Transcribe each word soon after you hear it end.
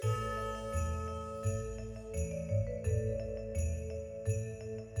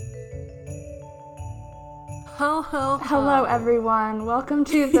Ho, ho, ho. Hello, everyone. Welcome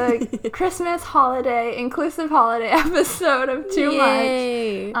to the Christmas holiday, inclusive holiday episode of Too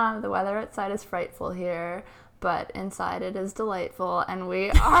Yay. Much. The weather outside is frightful here, but inside it is delightful, and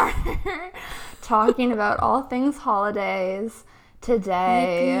we are talking about all things holidays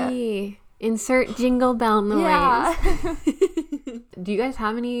today. Yippee. Insert jingle bell noise. Yeah. Do you guys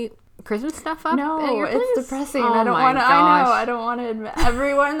have any Christmas stuff up at your place? It's depressing. Oh I don't my want to. gosh. I know. I don't want to admit.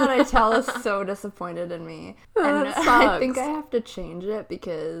 Everyone that I tell is so disappointed in me, and That I think sucks. I have to change it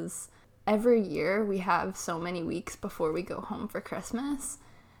because every year we have so many weeks before we go home for Christmas.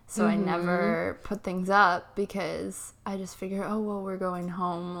 So I never put things up because I just figure, oh, well, we're going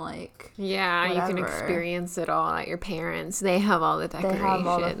home, like, Yeah, you can whatever. experience it all at your parents. They have all the They decorations. have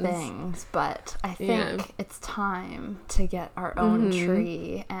all the things. But I think Yeah. it's time to get our own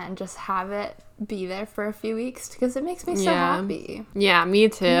tree and just have it be there for a few weeks because it makes me so happy. Yeah, me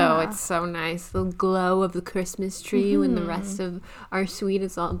too. Yeah. It's so nice. The glow of the Christmas tree when the rest of our suite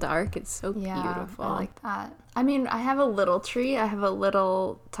is all dark. It's so beautiful. I like that. I mean, I have a little tree. I have a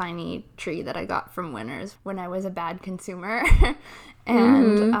little tiny tree that I got from Winners when I was a bad consumer.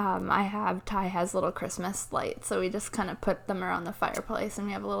 And Ty has little Christmas lights. So we just kind of put them around the fireplace and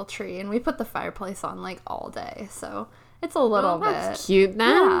we have a little tree. And we put the fireplace on like all day. So it's a little That's bit. cute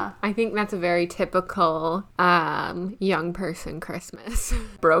then. Yeah. I think that's a very typical young person Christmas.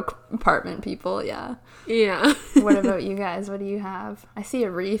 Broke apartment people, yeah. Yeah. What about you guys? What do you have? I see a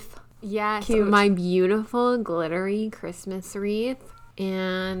wreath. Yes, Cute. my beautiful glittery Christmas wreath.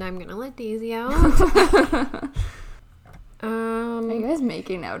 And I'm gonna let Daisy out. Are you guys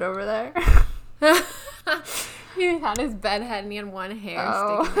making out over there? He had his bed head and he had one hair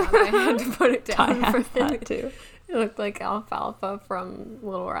Oh. sticking out. I had to put it Ty down has for that it. too. It looked like Alfalfa from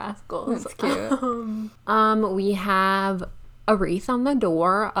Little Rascals. That's cute. We have a wreath on the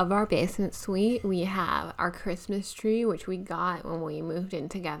door of our basement suite. We have our Christmas tree, which we got when we moved in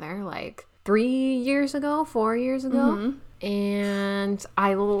together, like 4 years ago. And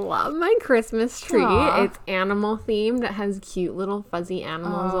I love my Christmas tree. Aw. It's animal themed. It has cute little fuzzy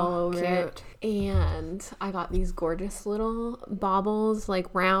animals all over it. And I got these gorgeous little baubles,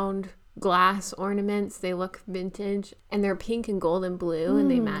 like round glass ornaments. They look vintage and they're pink and gold and blue and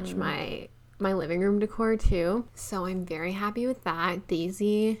they match my living room decor too. So I'm very happy with that.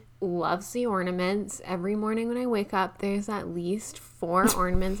 Daisy loves the ornaments. Every morning when I wake up, there's at least 4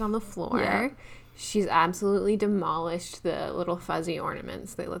 ornaments on the floor. Yeah. She's absolutely demolished the little fuzzy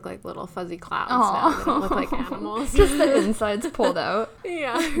ornaments. They look like little fuzzy clouds Aw. now. They don't look like animals. Just the insides pulled out.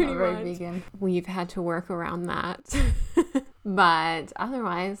 Yeah, Not pretty very much. vegan. We've had to work around that. But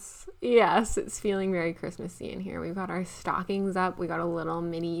otherwise, yes, it's feeling very Christmassy in here. We've got our stockings up. We got a little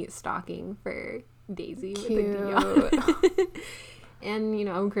mini stocking for Daisy with a bee on it. And, you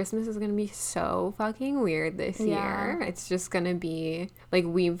know, Christmas is going to be so fucking weird this year. It's just going to be, like,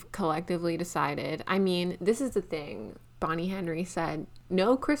 we've collectively decided. I mean, this is the thing. Bonnie Henry said,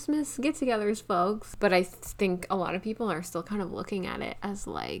 no Christmas get-togethers, folks. But I think a lot of people are still kind of looking at it as,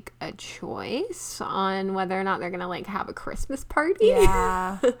 like, a choice on whether or not they're going to, like, have a Christmas party.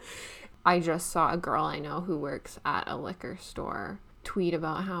 Yeah. I just saw a girl I know who works at a liquor store tweet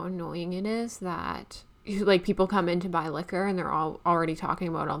about how annoying it is that, like, people come in to buy liquor and they're all already talking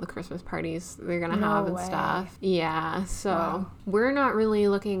about all the Christmas parties they're gonna have and stuff. Yeah, so we're not really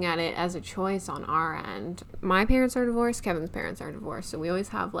looking at it as a choice on our end. My parents are divorced, Kevin's parents are divorced, so we always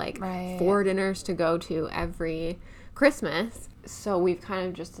have like 4 dinners to go to every Christmas. So we've kind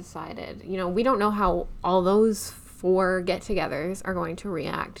of just decided, you know, we don't know how all those 4 get-togethers are going to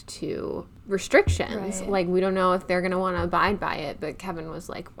react to restrictions. Right. Like, we don't know if they're going to want to abide by it, but Kevin was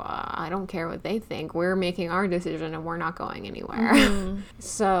like, well, I don't care what they think. We're making our decision and we're not going anywhere.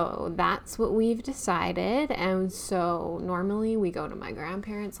 So that's what we've decided. And so normally we go to my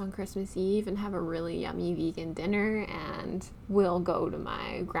grandparents on Christmas Eve and have a really yummy vegan dinner, and we'll go to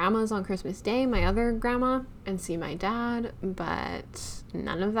my grandma's on Christmas Day, my other grandma, and see my dad, but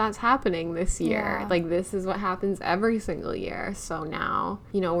none of that's happening this year. Yeah. Like, this is what happens every single year. So now,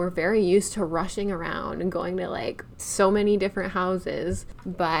 you know, we're very used to rushing around and going to like so many different houses,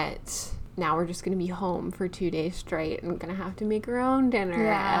 but now we're just gonna be home for 2 days straight and gonna have to make our own dinner.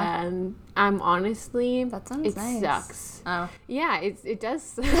 Yeah. And I'm honestly, That sounds it nice. sucks. Oh. Yeah, it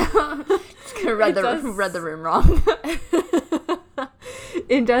does. read the room wrong.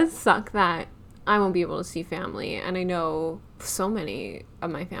 It does suck that I won't be able to see family. And I know so many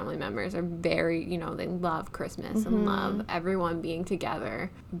of my family members are very, you know, they love Christmas and love everyone being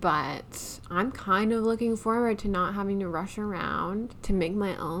together. But I'm kind of looking forward to not having to rush around to make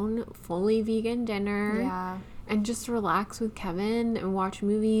my own fully vegan dinner. Yeah. And just relax with Kevin and watch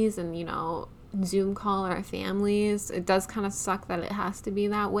movies and, you know, Zoom call our families. It does kind of suck that it has to be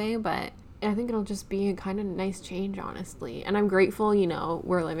that way, but I think it'll just be a kind of nice change, honestly. And I'm grateful, you know,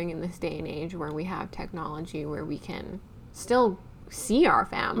 we're living in this day and age where we have technology where we can still see our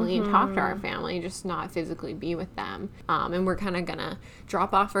family and talk to our family, just not physically be with them. And we're kind of gonna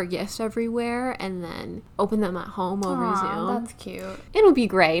drop off our gifts everywhere and then open them at home over Zoom. That's cute. It'll be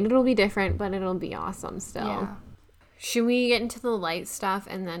great. It'll be different, but it'll be awesome still. Yeah. Should we get into the light stuff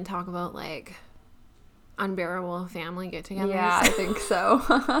and then talk about like unbearable family get-togethers? Yeah, I think so.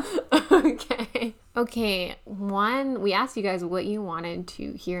 Okay. One, we asked you guys what you wanted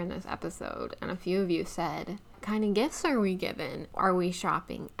to hear in this episode, and a few of you said, what kind of gifts are we given? Are we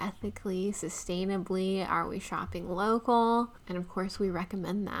shopping ethically, sustainably? Are we shopping local? And of course, we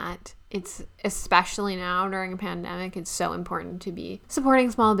recommend that. It's especially now during a pandemic, it's so important to be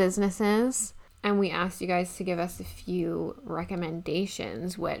supporting small businesses. And we asked you guys to give us a few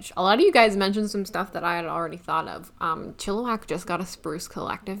recommendations, which a lot of you guys mentioned some stuff that I had already thought of. Chilliwack just got a Spruce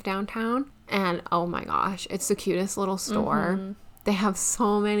Collective downtown, and oh my gosh, it's the cutest little store. They have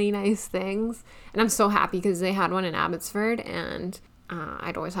so many nice things, and I'm so happy because they had one in Abbotsford, and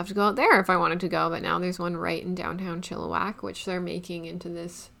I'd always have to go out there if I wanted to go, but now there's one right in downtown Chilliwack, which they're making into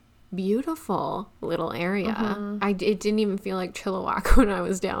this beautiful little area. It didn't even feel like Chilliwack when I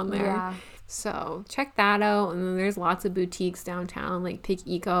was down there. Yeah. So check that out. And then there's lots of boutiques downtown, like Pick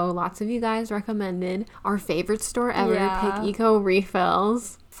Eco. Lots of you guys recommended our favorite store ever, Pick Eco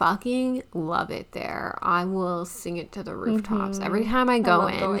Refills. Fucking love it there. I will sing it to the rooftops. Every time I go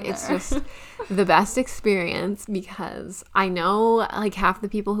in, it's just the best experience because I know like half the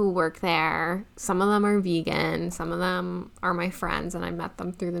people who work there, some of them are vegan, some of them are my friends, and I met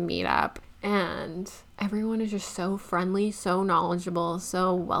them through the meetup. And everyone is just so friendly, so knowledgeable,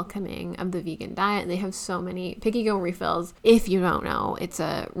 so welcoming of the vegan diet. They have so many Pick Eco Refills. If you don't know, it's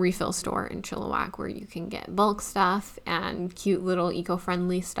a refill store in Chilliwack where you can get bulk stuff and cute little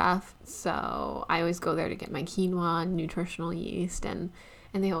eco-friendly stuff. So I always go there to get my quinoa and nutritional yeast, and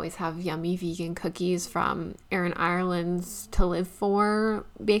they always have yummy vegan cookies from Erin Ireland's To Live For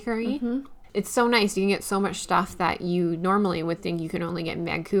bakery. It's so nice. You can get so much stuff that you normally would think you can only get in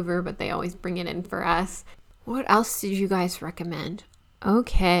Vancouver, but they always bring it in for us. What else did you guys recommend?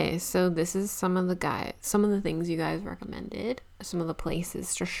 Okay, so this is some of the things you guys recommended. Some of the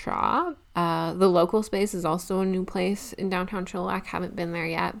places to shop. The local space is also a new place in downtown Chilliwack. Haven't been there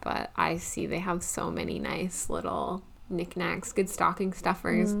yet, but I see they have so many nice little knickknacks, good stocking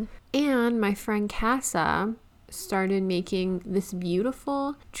stuffers. And my friend Casa started making this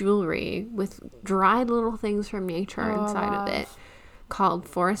beautiful jewelry with dried little things from nature inside of it called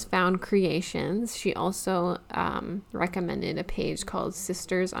Forest Found Creations. She also recommended a page called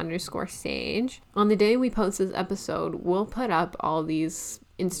sisters_sage. On the day we post this episode, we'll put up all these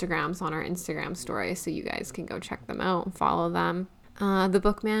Instagrams on our Instagram story so you guys can go check them out and follow them. The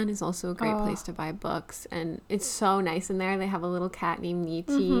Bookman is also a great place to buy books, and it's so nice in there. They have a little cat named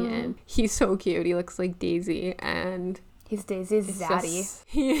Nietzsche, and he's so cute. He looks like Daisy, and he's Daisy's daddy.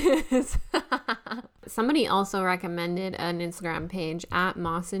 He is. Somebody also recommended an Instagram page at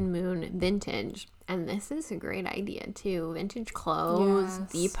Moss and Moon Vintage, and this is a great idea too. Vintage clothes,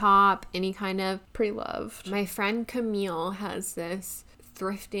 Depop, any kind of pre-loved. My friend Camille has this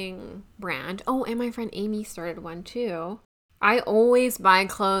thrifting brand. Oh, and my friend Amy started one too. I always buy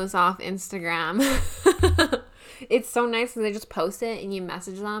clothes off Instagram. It's so nice because they just post it and you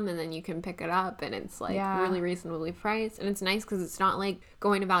message them and then you can pick it up, and it's like really reasonably priced. And it's nice because it's not like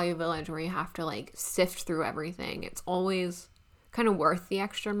going to Value Village where you have to like sift through everything. It's always kind of worth the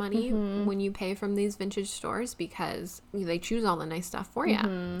extra money when you pay from these vintage stores because they choose all the nice stuff for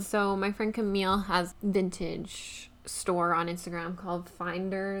you. So my friend Camille has vintage store on Instagram called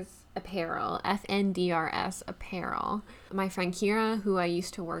Finders Apparel, FNDRS Apparel. My friend Kira, who I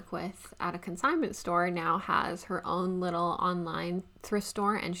used to work with at a consignment store, now has her own little online thrift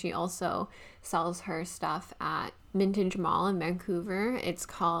store, and she also sells her stuff at Vintage Mall in Vancouver. It's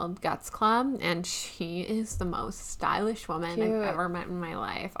called Guts Club, and she is the most stylish woman I've ever met in my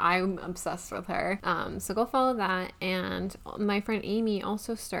life. I'm obsessed with her. So go follow that. And my friend Amy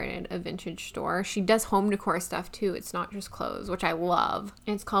also started a vintage store. She does home decor stuff too. It's not just clothes, which I love.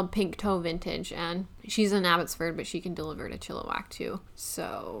 It's called Pink Toe Vintage, and she's in Abbotsford, but she can deliver to Chilliwack too.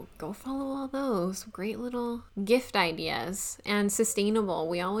 So go follow all those great little gift ideas, and sustainable.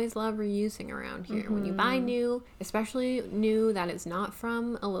 We always love reusing around here. When you buy new, especially new that is not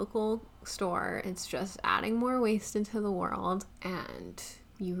from a local store, it's just adding more waste into the world, and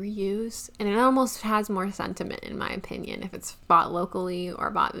you reuse, and it almost has more sentiment in my opinion. If it's bought locally or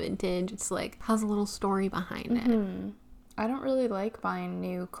bought vintage, it's like has a little story behind it. I don't really like buying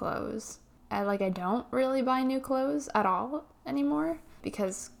new clothes. I don't really buy new clothes at all anymore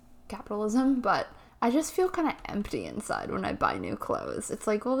because capitalism, but I just feel kind of empty inside when I buy new clothes. It's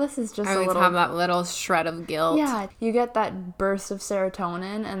like, well, this is just I a always little... have that little shred of guilt. Yeah, you get that burst of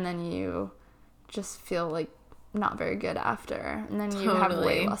serotonin, and then you just feel like not very good after, and then you have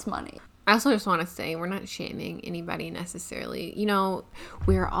way less money. I also just want to say, we're not shaming anybody necessarily. You know,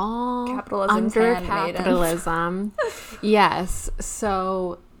 we're all Capitalism's under handmaidens. capitalism. Yes.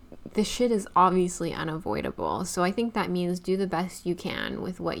 So the shit is obviously unavoidable. So I think that means do the best you can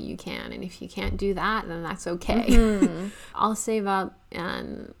with what you can. And if you can't do that, then that's okay. Mm-hmm. I'll save up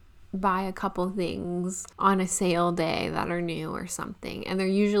and buy a couple things on a sale day that are new or something. And they're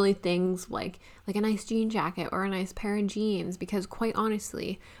usually things like a nice jean jacket or a nice pair of jeans, because quite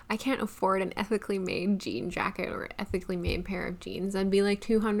honestly, I can't afford an ethically made jean jacket or ethically made pair of jeans. That'd be like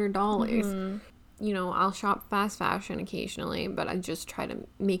 $200. Mm-hmm. You know, I'll shop fast fashion occasionally, but I just try to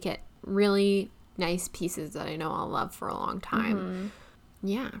make it really nice pieces that I know I'll love for a long time. Mm-hmm.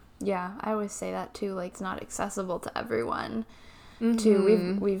 Yeah. Yeah, I always say that too. Like, it's not accessible to everyone. Mm-hmm.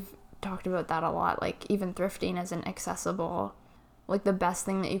 Too. We've talked about that a lot. Like, even thrifting isn't accessible. Like, the best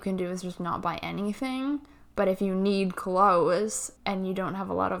thing that you can do is just not buy anything. But if you need clothes and you don't have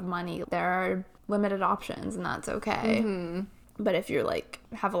a lot of money, there are limited options, and that's okay. Mm-hmm. But if you're like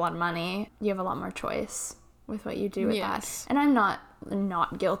have a lot of money, you have a lot more choice with what you do with that. And I'm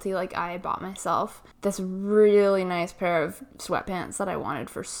not guilty. Like, I bought myself this really nice pair of sweatpants that I wanted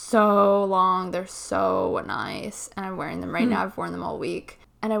for so long. They're so nice, and I'm wearing them right now. I've worn them all week,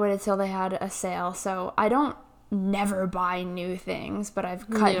 and I waited till they had a sale. So I don't never buy new things, but I've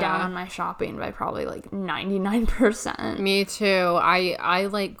cut down on my shopping by probably like 99%. Me too. I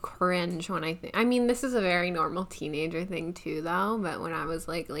like cringe when I think, I mean, this is a very normal teenager thing too though, but when I was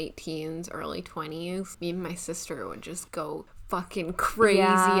like late teens, early 20s, me and my sister would just go fucking crazy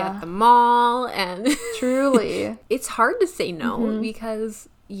at the mall, and truly it's hard to say no because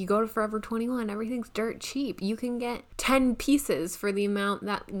you go to Forever 21, everything's dirt cheap. You can get 10 pieces for the amount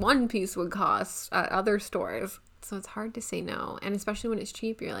that one piece would cost at other stores. So it's hard to say no. And especially when it's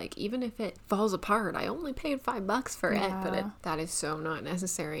cheap, you're like, even if it falls apart, I only paid $5 for it. But that is so not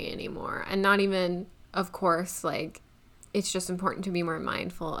necessary anymore. And not even, of course, like, it's just important to be more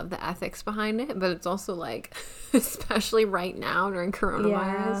mindful of the ethics behind it. But it's also like, especially right now during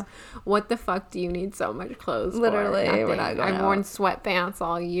coronavirus, what the fuck do you need so much clothes Literally, for? we're not going I've worn sweatpants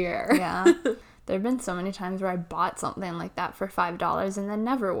all year. Yeah. There have been so many times where I bought something like that for $5 and then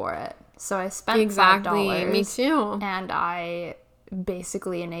never wore it. So I spent $5. Me too. And I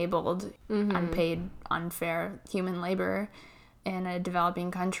basically enabled unpaid, unfair human labor in a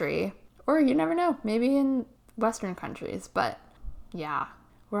developing country. Or you never know, maybe in Western countries, but yeah,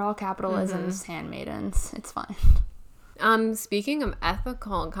 we're all capitalism's handmaidens. It's fine. Speaking of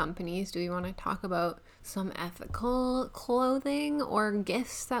ethical companies, do we want to talk about some ethical clothing or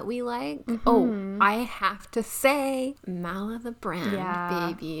gifts that we like? Oh, I have to say, Mala the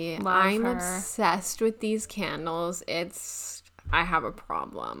brand, baby. I'm obsessed with these candles. I have a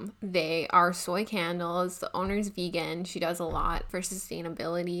problem. They are soy candles. The owner's vegan. She does a lot for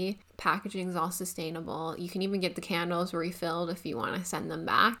sustainability. Packaging is all sustainable. You can even get the candles refilled if you want to send them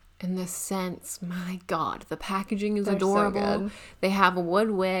back. And the scents, my God, the packaging is adorable. So good. They have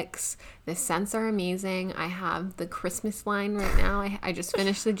wood wicks. The scents are amazing. I have the Christmas line right now. I just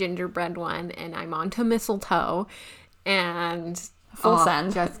finished the gingerbread one, and I'm on to mistletoe. And full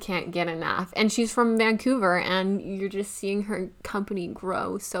send. Just can't get enough. And she's from Vancouver, and you're just seeing her company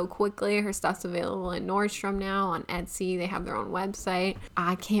grow so quickly. Her stuff's available in Nordstrom now, on Etsy. They have their own website.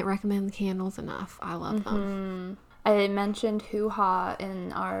 I can't recommend the candles enough. I love them. I mentioned Hoo Ha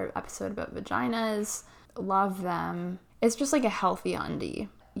in our episode about vaginas. Love them. It's just like a healthy undie.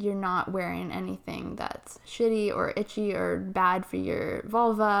 You're not wearing anything that's shitty or itchy or bad for your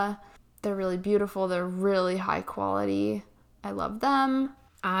vulva. They're really beautiful. They're really high quality. I love them.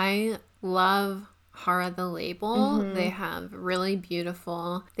 I love Hara the label. They have really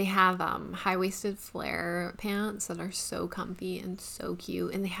beautiful, they have high-waisted flare pants that are so comfy and so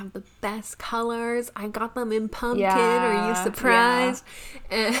cute, and they have the best colors. I got them in pumpkin. Are you surprised?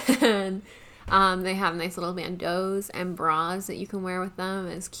 And they have nice little bandeaus and bras that you can wear with them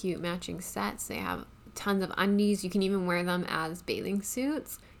as cute matching sets. They have tons of undies. You can even wear them as bathing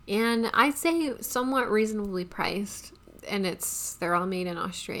suits, and I'd say somewhat reasonably priced. And they're all made in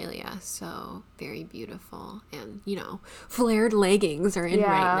Australia, so very beautiful. And, you know, flared leggings are in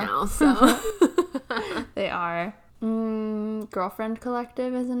right now, so. They are. Girlfriend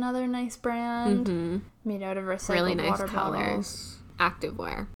Collective is another nice brand. Made out of recycled really nice water colors. bottles.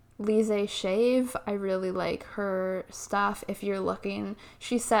 Activewear. Lise Shave, I really like her stuff. If you're looking,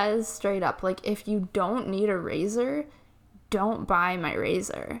 she says straight up, like, if you don't need a razor, don't buy my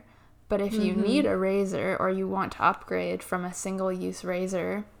razor. But if you need a razor or you want to upgrade from a single-use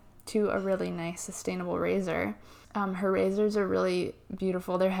razor to a really nice sustainable razor, her razors are really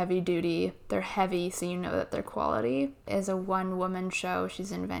beautiful. They're heavy duty. They're heavy, so you know that they're quality. It's a one-woman show.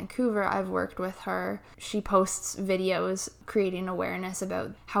 She's in Vancouver. I've worked with her. She posts videos creating awareness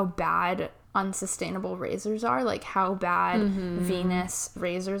about how bad unsustainable razors are, like how bad Venus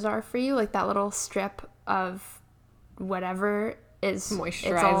razors are for you. Like that little strip of whatever is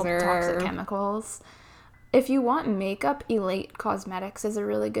moisturizer. It's all toxic chemicals. If you want makeup, Elate Cosmetics is a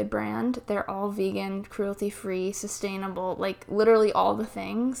really good brand. They're all vegan, cruelty-free, sustainable, like literally all the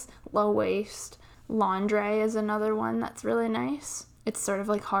things. Low waste. Laundry is another one that's really nice. It's sort of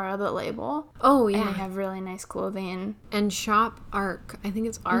like Hara the label. Oh, yeah. And they have really nice clothing. And Shop Arc. I think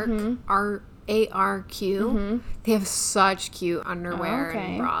it's Arc. ARQ. They have such cute underwear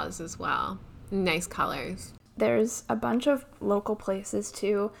and bras as well. Nice colors. There's a bunch of local places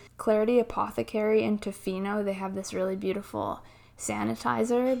too. Clarity Apothecary in Tofino, they have this really beautiful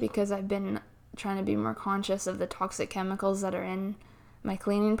sanitizer because I've been trying to be more conscious of the toxic chemicals that are in my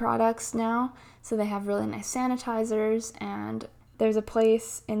cleaning products now. So they have really nice sanitizers, and there's a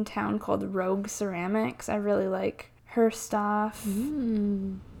place in town called Rogue Ceramics. I really like her stuff.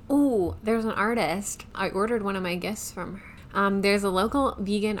 Ooh, there's an artist. I ordered one of my gifts from her. There's a local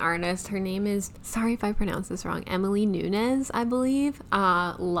vegan artist. Her name is, sorry if I pronounce this wrong, Emily Nunes, I believe.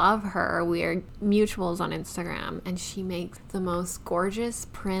 Love her. We are mutuals on Instagram, and she makes the most gorgeous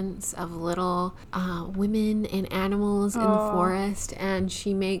prints of little women and animals in the forest, and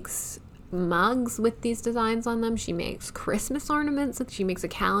she makes mugs with these designs on them. She makes Christmas ornaments. She makes a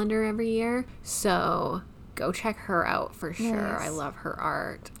calendar every year. So go check her out for sure. Nice. I love her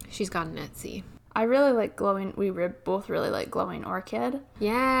art. She's got an Etsy. I really like Glowing, both really like Glowing Orchid.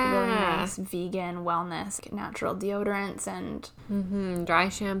 Yeah. Really nice vegan wellness, natural deodorants and dry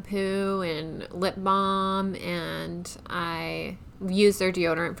shampoo and lip balm, and I used their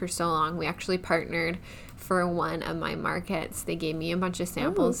deodorant for so long. We actually partnered for one of my markets. They gave me a bunch of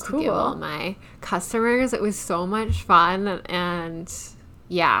samples to give all my customers. It was so much fun, and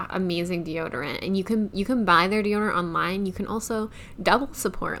yeah, amazing deodorant. And you can buy their deodorant online. You can also double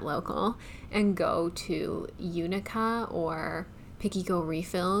support local and go to Unica or Pick-E-Go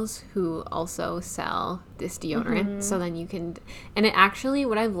Refills, who also sell this deodorant. So then you can, and it actually,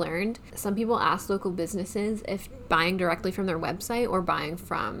 what I've learned, some people ask local businesses if buying directly from their website or buying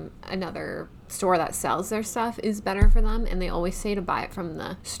from another store that sells their stuff is better for them, and they always say to buy it from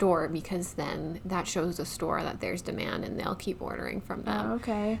the store because then that shows the store that there's demand and they'll keep ordering from them.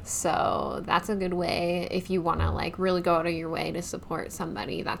 okay. So that's a good way if you want to like really go out of your way to support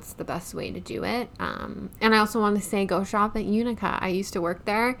somebody. That's the best way to do it. And I also want to say go shop at Unica. I used to work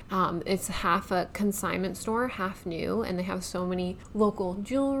there. It's half a consignment store, half new, and they have so many local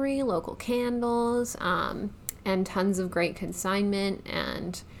jewelry, local candles, and tons of great consignment.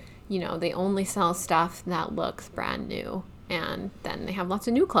 And you know, they only sell stuff that looks brand new. And then they have lots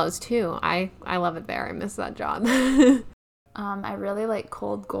of new clothes too. I love it there. I miss that job. I really like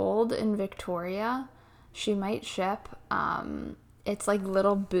Cold Gold in Victoria. She might ship. It's like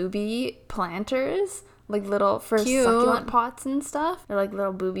little booby planters, like little for succulent pots and stuff. They're like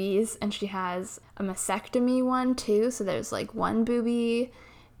little boobies, and she has a mastectomy one too. So there's like one booby.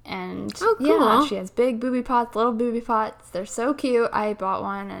 And yeah, she has big booby pots, little booby pots. They're so cute. I bought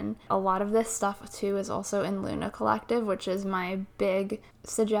one, and a lot of this stuff too is also in Luna Collective, which is my big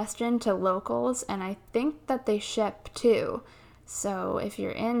suggestion to locals, and I think that they ship too. So if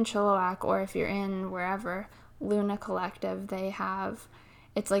you're in Chilliwack or if you're in wherever, Luna Collective, they have,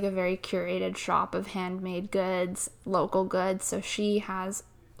 it's like a very curated shop of handmade goods, local goods. So she has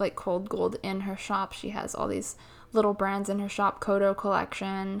like Cold Gold in her shop. She has all these little brands in her shop. Kodo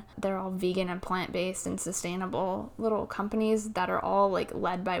Collection, they're all vegan and plant-based and sustainable little companies that are all like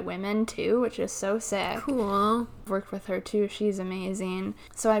led by women too, which is so sick. Cool. I've worked with her too. She's amazing.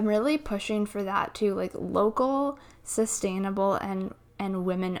 So I'm really pushing for that too, like local, sustainable, and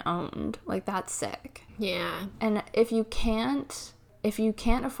women owned. Like that's sick. Yeah. And if you can't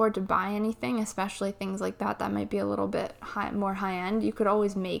afford to buy anything, especially things like that might be a little bit more high end, you could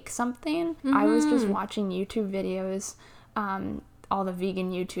always make something. I was just watching YouTube videos. All the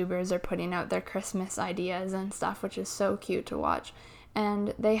vegan YouTubers are putting out their Christmas ideas and stuff, which is so cute to watch.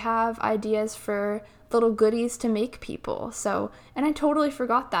 And they have ideas for little goodies to make people. So, and I totally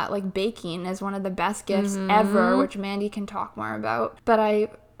forgot that. Like baking is one of the best gifts ever, which Mandy can talk more about. But I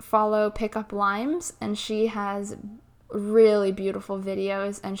follow Pick Up Limes, and she has really beautiful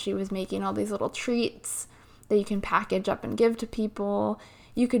videos, and she was making all these little treats that you can package up and give to people.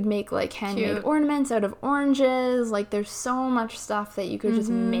 You could make like handmade ornaments out of oranges. Like there's so much stuff that you could just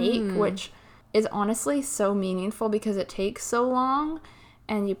make, which is honestly so meaningful because it takes so long,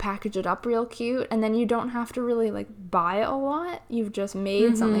 and you package it up real cute, and then you don't have to really like buy a lot. You've just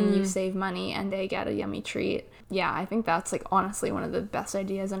made something, you save money, and they get a yummy treat. Yeah, I think that's like honestly one of the best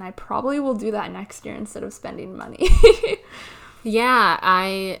ideas, and I probably will do that next year instead of spending money. Yeah,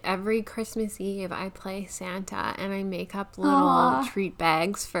 every Christmas Eve I play Santa, and I make up little treat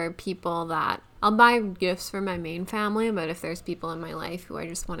bags for people that I'll buy gifts for my main family, but if there's people in my life who I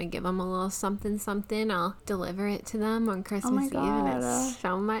just want to give them a little something, I'll deliver it to them on Christmas Eve, and it's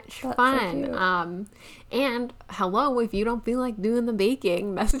so much fun. So and hello, if you don't feel like doing the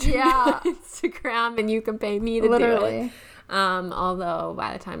baking, message me on Instagram and you can pay me to do it. Although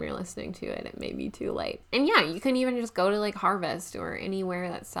by the time you're listening to it, it may be too late. And yeah, you can even just go to like Harvest or anywhere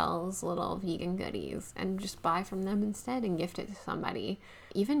that sells little vegan goodies and just buy from them instead and gift it to somebody.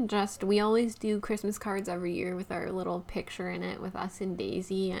 Even just, we always do Christmas cards every year with our little picture in it with us and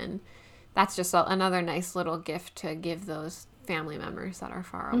Daisy, and that's just another nice little gift to give those family members that are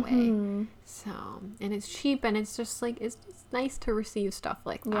far away. So, and it's cheap, and it's just like, it's just nice to receive stuff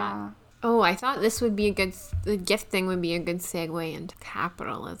like that. Yeah. Oh, I thought this would be the gift thing would be a good segue into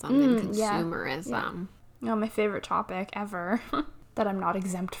capitalism and consumerism. Oh, my favorite topic ever that I'm not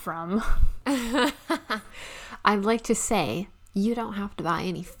exempt from. I'd like to say you don't have to buy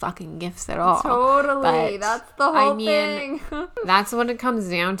any fucking gifts at all. Totally. That's the whole thing. That's what it comes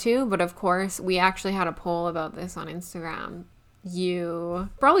down to. But of course, we actually had a poll about this on Instagram. You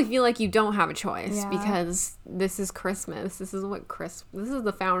probably feel like you don't have a choice because this is Christmas. This is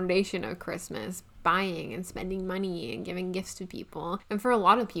the foundation of Christmas, buying and spending money and giving gifts to people. And for a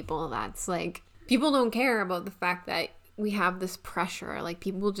lot of people, that's like, people don't care about the fact that we have this pressure. Like,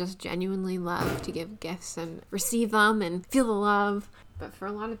 people just genuinely love to give gifts and receive them and feel the love. But for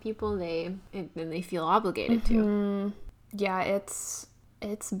a lot of people, they feel obligated to. Yeah, it's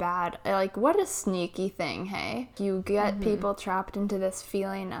bad. Like, what a sneaky thing, hey? You get people trapped into this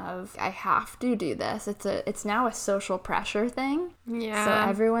feeling of, I have to do this. It's now a social pressure thing. Yeah. So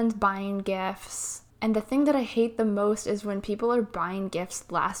everyone's buying gifts. And the thing that I hate the most is when people are buying gifts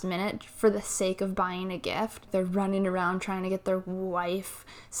last minute for the sake of buying a gift. They're running around trying to get their wife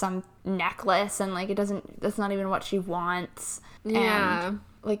some necklace, and like that's not even what she wants. Yeah. And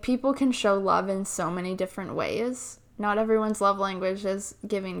like, people can show love in so many different ways. Not everyone's love language is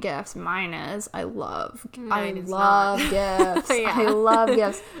giving gifts. Mine is. I love gifts. I love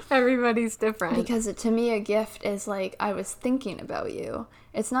gifts. Everybody's different. Because to me, a gift is like, I was thinking about you.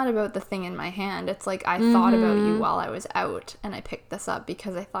 It's not about the thing in my hand. It's like, I thought about you while I was out, and I picked this up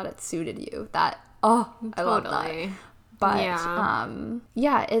because I thought it suited you. I love that. But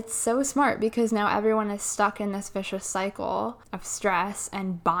yeah, it's so smart because now everyone is stuck in this vicious cycle of stress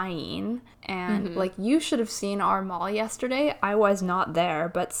and buying. And like, you should have seen our mall yesterday. I was not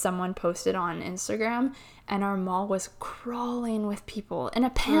there, but someone posted on Instagram, and our mall was crawling with people in a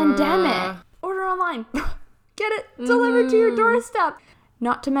pandemic. Order online. Get it delivered to your doorstep.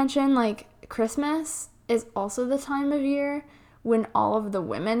 Not to mention, like, Christmas is also the time of year when all of the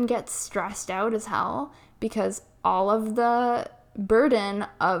women get stressed out as hell, because all of the burden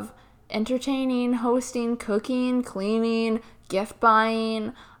of entertaining, hosting, cooking, cleaning, gift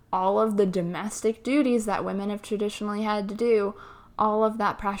buying, all of the domestic duties that women have traditionally had to do, all of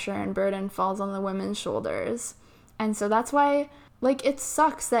that pressure and burden falls on the women's shoulders. And so that's why, like, it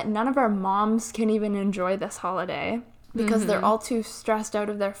sucks that none of our moms can even enjoy this holiday because they're all too stressed out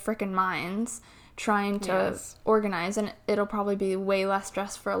of their frickin' minds trying to organize, and it'll probably be way less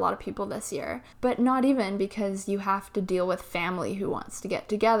stress for a lot of people this year. But not even, because you have to deal with family who wants to get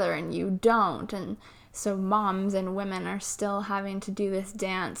together and you don't, and so moms and women are still having to do this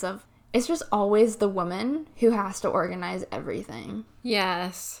dance of, it's just always the woman who has to organize everything.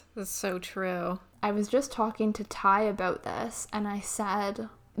 Yes, that's so true. I was just talking to Ty about this, and I said,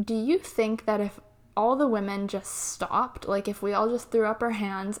 do you think that if all the women just stopped, like if we all just threw up our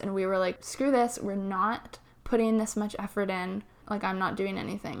hands and we were like, screw this, we're not putting this much effort in, like, I'm not doing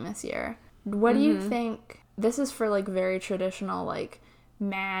anything this year, what do you think? This is for like very traditional, like,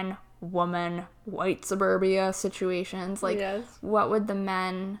 man, woman, white suburbia situations. Like, what would the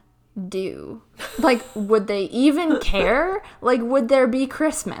men do? Like, would they even care? Like, would there be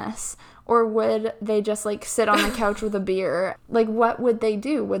Christmas? Or would they just like sit on the couch with a beer? Like, what would they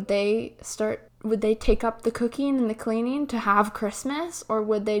do? Would they take up the cooking and the cleaning to have Christmas? Or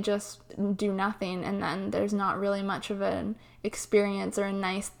would they just do nothing, and then there's not really much of an experience or a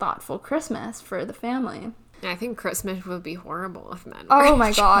nice, thoughtful Christmas for the family? I think Christmas would be horrible if men Oh were my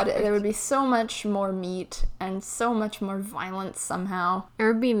in god, charge. there would be so much more meat and so much more violence somehow. There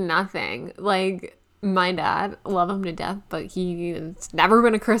would be nothing. Like, my dad, love him to death, but he's never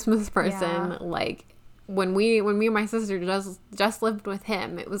been a Christmas person. Yeah. Like, when me and my sister just lived with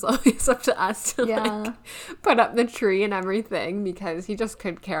him, it was always up to us to like put up the tree and everything, because he just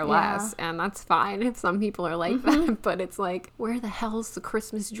could care less. And that's fine if some people are like that, but it's like, where the hell's the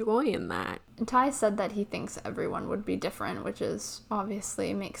Christmas joy in that? And Ty said that he thinks everyone would be different, which is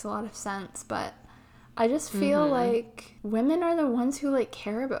obviously makes a lot of sense, but I just feel like women are the ones who like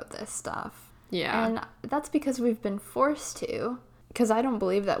care about this stuff. Yeah. And that's because we've been forced to. Because I don't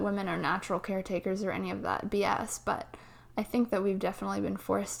believe that women are natural caretakers or any of that BS, but I think that we've definitely been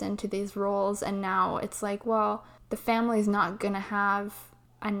forced into these roles, and now it's like, well, the family's not gonna have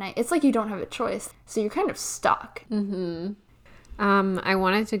a night. It's like you don't have a choice, so you're kind of stuck. I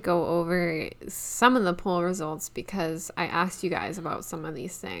wanted to go over some of the poll results because I asked you guys about some of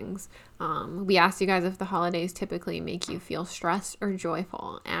these things. We asked you guys if the holidays typically make you feel stressed or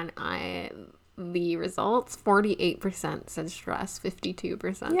joyful, and the results, 48% said stress,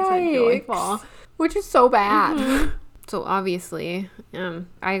 52% said joyful, which is so bad. So obviously,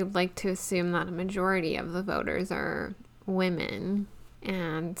 I like to assume that a majority of the voters are women,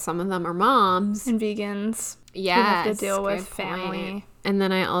 and some of them are moms And vegans. Yes, who have to deal with good family. point. And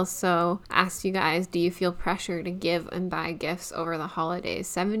then I also asked you guys, do you feel pressure to give and buy gifts over the holidays?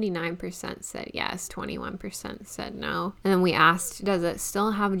 79% said yes, 21% said no. And then we asked, does it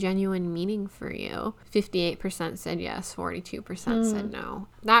still have genuine meaning for you? 58% said yes, 42% said no.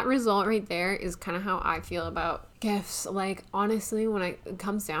 That result right there is kind of how I feel about gifts. Like, honestly, when it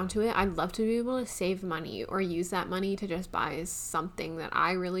comes down to it, I'd love to be able to save money or use that money to just buy something that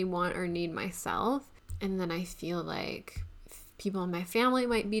I really want or need myself. And then I feel like people in my family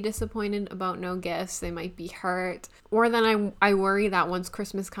might be disappointed about no gifts. They might be hurt. Or then I worry that once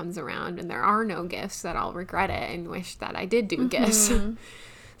Christmas comes around and there are no gifts, that I'll regret it and wish that I did do gifts.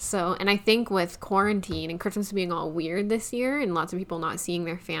 So, and I think with quarantine and Christmas being all weird this year and lots of people not seeing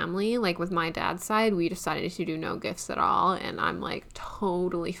their family, like with my dad's side, we decided to do no gifts at all. And I'm like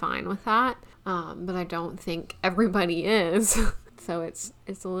totally fine with that. But I don't think everybody is. So it's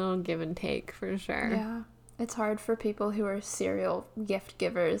a little give and take for sure. Yeah. It's hard for people who are serial gift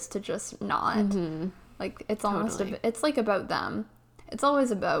givers to just not. Like, it's almost, it's like about them. It's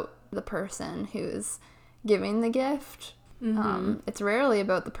always about the person who's giving the gift. It's rarely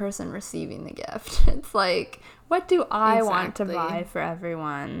about the person receiving the gift. It's like, what do I want to buy for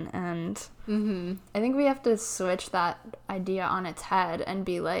everyone? And I think we have to switch that idea on its head and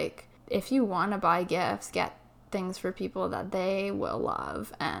be like, if you want to buy gifts, get things for people that they will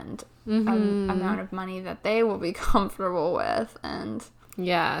love and an amount of money that they will be comfortable with. And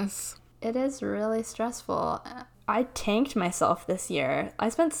yes, it is really stressful. I tanked myself this year. I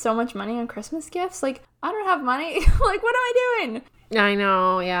spent so much money on Christmas gifts. Like, I don't have money. Like, what am I doing? I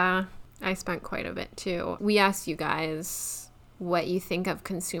know. Yeah, I spent quite a bit too. We asked you guys what you think of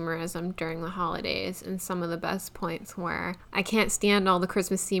consumerism during the holidays, and some of the best points were, I can't stand all the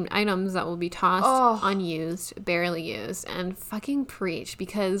Christmas themed items that will be tossed, unused, barely used, and fucking preach.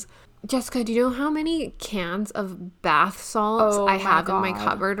 Because Jessica, do you know how many cans of bath salts I have in my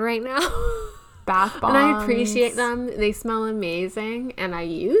cupboard right now? Bath bombs. And I appreciate them. They smell amazing and I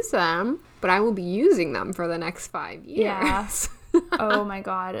use them, but I will be using them for the next 5 years. Yeah. Oh my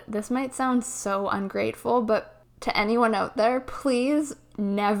god. This might sound so ungrateful, but to anyone out there, please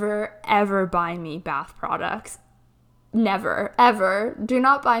never, ever buy me bath products. Never, ever. Do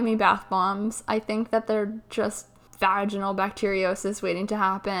not buy me bath bombs. I think that they're just vaginal bacteriosis waiting to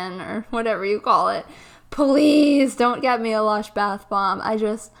happen, or whatever you call it. Please don't get me a Lush bath bomb.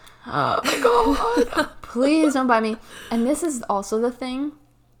 Oh my god. Please don't buy me. And this is also the thing.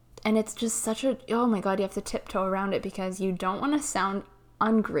 And it's just such a, oh my god, you have to tiptoe around it because you don't want to sound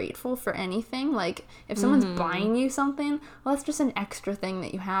ungrateful for anything. Like, if someone's buying you something, well, that's just an extra thing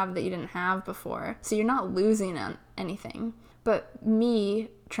that you have that you didn't have before, so you're not losing on anything. But me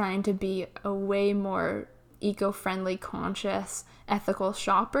trying to be a way more eco-friendly, conscious, ethical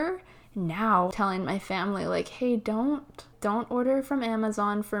shopper, now telling my family, like, hey, don't order from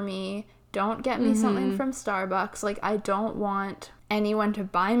Amazon for me, don't get me something from Starbucks. Like, I don't want anyone to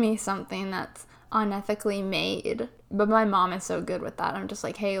buy me something that's unethically made. But my mom is so good with that. I'm just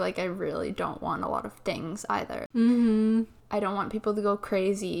like, hey, like, I really don't want a lot of things either. I don't want people to go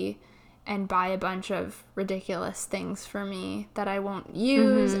crazy and buy a bunch of ridiculous things for me that I won't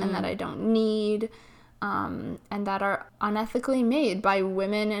use and that I don't need. and that are unethically made by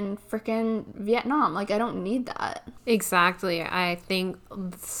women in frickin' Vietnam. Like, I don't need that. Exactly. I think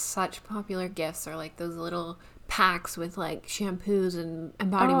such popular gifts are like those little packs with like shampoos and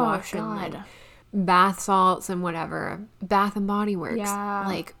body wash and like bath salts and whatever. Bath and Body Works. Yeah.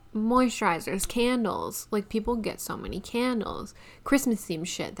 Like moisturizers, candles. Like, people get so many candles. Christmas themed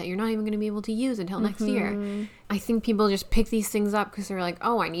shit that you're not even going to be able to use until next year. I think people just pick these things up because they're like,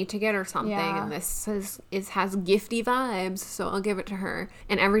 oh, I need to get her something. Yeah. And it has gifty vibes, so I'll give it to her.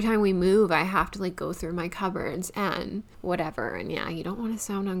 And every time we move, I have to like go through my cupboards and whatever. And yeah, you don't want to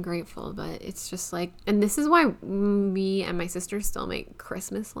sound ungrateful, but it's just like, and this is why me and my sister still make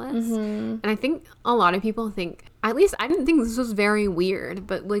Christmas lists. And I think a lot of people think, at least I didn't think this was very weird,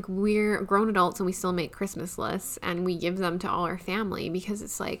 but like, we're grown adults and we still make Christmas lists and we give them to all our family because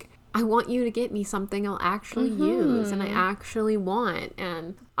it's like, I want you to get me something I'll actually use and I actually want.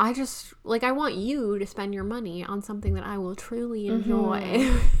 And I just, like, I want you to spend your money on something that I will truly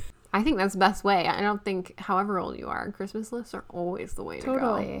enjoy. I think that's the best way. I don't think, however old you are, Christmas lists are always the way to go.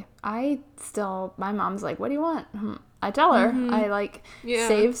 Totally. My mom's like, what do you want? I tell her. I like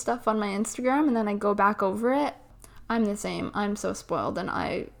save stuff on my Instagram and then I go back over it. I'm the same. I'm so spoiled, and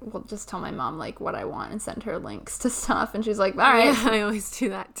I will just tell my mom like what I want and send her links to stuff, and she's like, all right. Yeah, I always do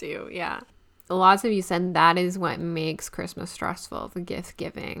that too. Yeah. Lots of you said that is what makes Christmas stressful, the gift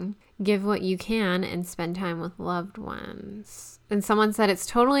giving. Give what you can and spend time with loved ones. And someone said it's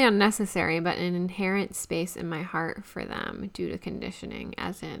totally unnecessary, but an inherent space in my heart for them due to conditioning,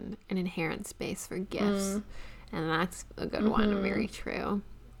 as in an inherent space for gifts. And that's a good one. Very true.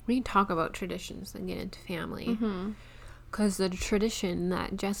 We can talk about traditions and get into family. Because the tradition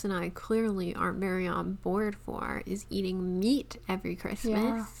that Jess and I clearly aren't very on board for is eating meat every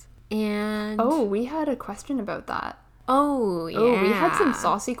Christmas. Yeah. And we had a question about that. Oh, yeah. Oh, we had some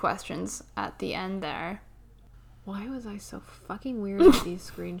saucy questions at the end there. Why was I so fucking weird with these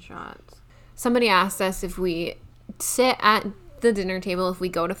screenshots? Somebody asked us if we sit at the dinner table, if we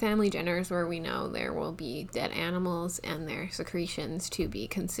go to family dinners where we know there will be dead animals and their secretions to be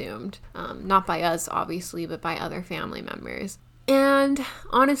consumed. Not by us, obviously, but by other family members. And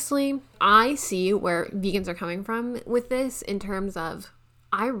honestly, I see where vegans are coming from with this in terms of,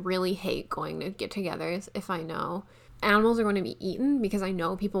 I really hate going to get-togethers if I know animals are going to be eaten, because I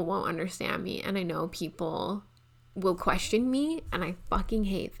know people won't understand me and I know people will question me, and I fucking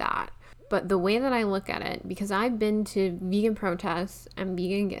hate that. But the way that I look at it, because I've been to vegan protests and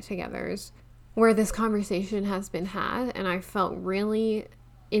vegan get-togethers where this conversation has been had, and I felt really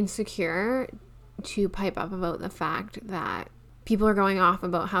insecure to pipe up about the fact that people are going off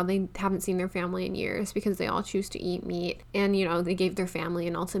about how they haven't seen their family in years because they all choose to eat meat. And, you know, they gave their family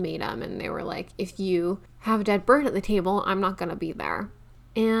an ultimatum and they were like, if you have a dead bird at the table, I'm not going to be there.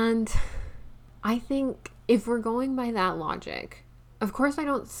 And I think if we're going by that logic, of course I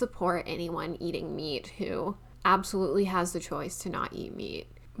don't support anyone eating meat who absolutely has the choice to not eat meat.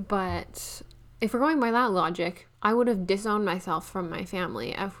 But if we're going by that logic, I would have disowned myself from my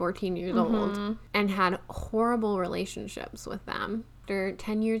family at 14 years old and had horrible relationships with them. After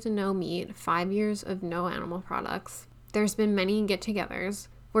 10 years of no meat, 5 years of no animal products, there's been many get-togethers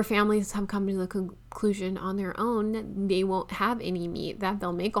where families have come to the conclusion on their own that they won't have any meat, that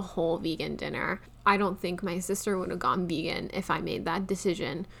they'll make a whole vegan dinner. I don't think my sister would have gone vegan if I made that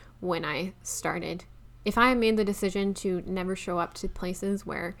decision when I started. If I had made the decision to never show up to places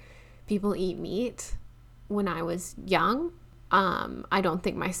where people eat meat when I was young, I don't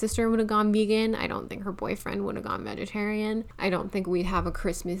think my sister would have gone vegan. I don't think her boyfriend would have gone vegetarian. I don't think we'd have a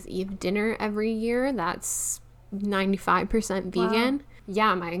Christmas Eve dinner every year that's 95% vegan. Wow.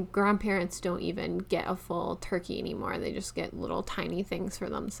 Yeah, my grandparents don't even get a full turkey anymore. They just get little tiny things for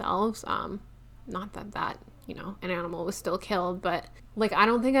themselves. Not that, you know, an animal was still killed, but like, I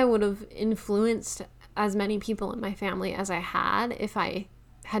don't think I would have influenced as many people in my family as I had if I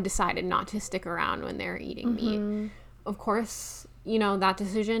had decided not to stick around when they're eating meat. Of course, you know, that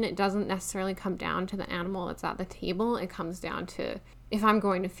decision, it doesn't necessarily come down to the animal that's at the table. It comes down to if I'm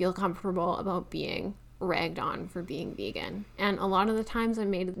going to feel comfortable about being ragged on for being vegan. And a lot of the times I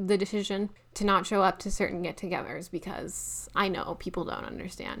made the decision to not show up to certain get-togethers because I know people don't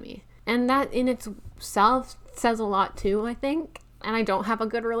understand me. And that in itself says a lot too, I think. And I don't have a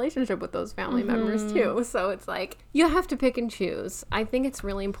good relationship with those family members too. So it's like, you have to pick and choose. I think it's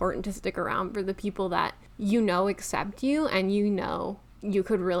really important to stick around for the people that you know accept you and you know you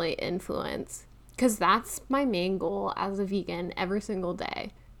could really influence. Because that's my main goal as a vegan every single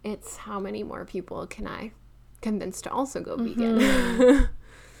day. It's how many more people can I convince to also go vegan.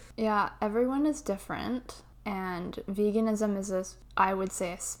 Yeah, everyone is different. And veganism is I would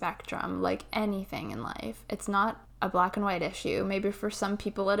say, a spectrum, like anything in life. It's not a black and white issue. Maybe for some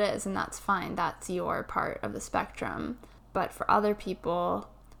people it is, and that's fine. That's your part of the spectrum. But for other people,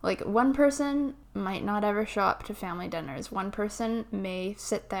 like, one person might not ever show up to family dinners. One person may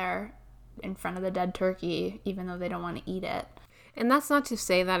sit there in front of the dead turkey even though they don't want to eat it. And that's not to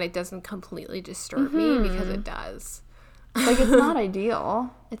say that it doesn't completely disturb me, because it does. Like, it's not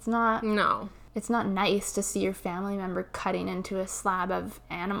ideal. It's not... No. It's not nice to see your family member cutting into a slab of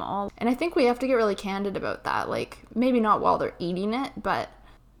animal. And I think we have to get really candid about that. Like, maybe not while they're eating it, but,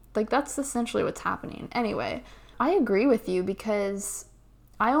 like, that's essentially what's happening. Anyway, I agree with you because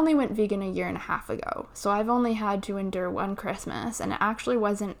I only went vegan a year and a half ago. So I've only had to endure one Christmas. And it actually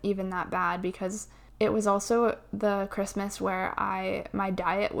wasn't even that bad because it was also the Christmas where my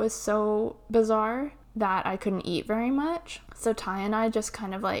diet was so bizarre that I couldn't eat very much. So Ty and I just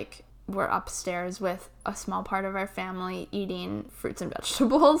kind of, like, were upstairs with a small part of our family eating fruits and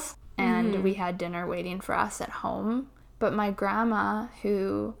vegetables, and we had dinner waiting for us at home. But my grandma,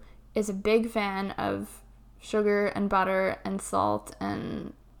 who is a big fan of sugar and butter and salt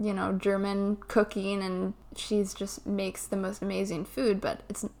and, you know, German cooking, and she's just makes the most amazing food, but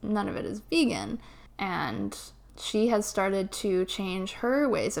none of it is vegan. And she has started to change her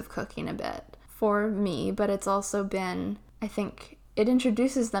ways of cooking a bit for me, but it's also been, I think, it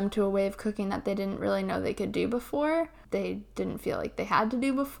introduces them to a way of cooking that they didn't really know they could do before. They didn't feel like they had to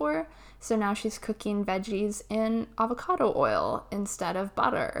do before. So now she's cooking veggies in avocado oil instead of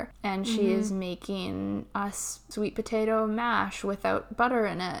butter. And she is making us sweet potato mash without butter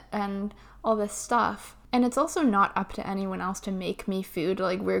in it and all this stuff. And it's also not up to anyone else to make me food.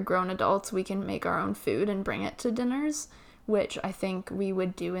 Like, we're grown adults, we can make our own food and bring it to dinners, which I think we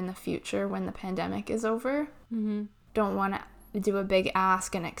would do in the future when the pandemic is over. Don't want to do a big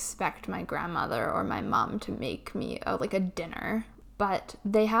ask and expect my grandmother or my mom to make me a dinner. But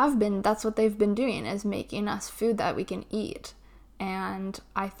that's what they've been doing, is making us food that we can eat. And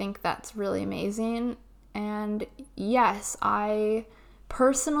I think that's really amazing. And yes, I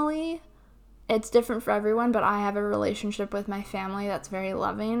personally, it's different for everyone, but I have a relationship with my family that's very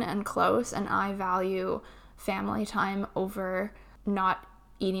loving and close, and I value family time over not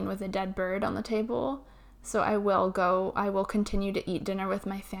eating with a dead bird on the table. So I will continue to eat dinner with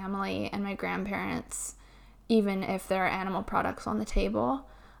my family and my grandparents, even if there are animal products on the table.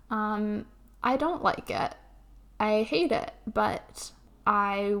 I don't like it. I hate it, but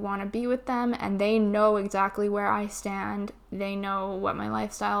I want to be with them, and they know exactly where I stand. They know what my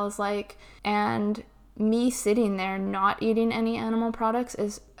lifestyle is like, and me sitting there not eating any animal products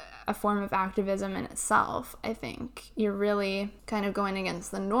is a form of activism in itself. I think you're really kind of going against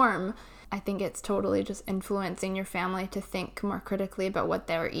the norm. I think it's totally just influencing your family to think more critically about what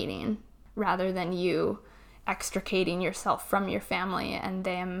they're eating, rather than you extricating yourself from your family and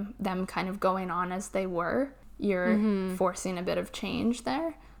them kind of going on as they were. You're forcing a bit of change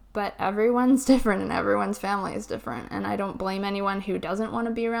there. But everyone's different and everyone's family is different. And I don't blame anyone who doesn't want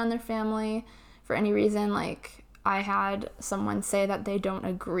to be around their family for any reason. Like, I had someone say that they don't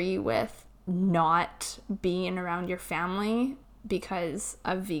agree with not being around your family because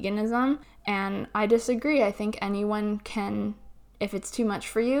of veganism, and I disagree. I think anyone can, if it's too much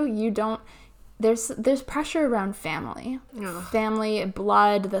for you, there's pressure around family. Ugh. Family,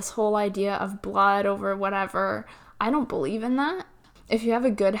 blood, this whole idea of blood over whatever. I don't believe in that. If you have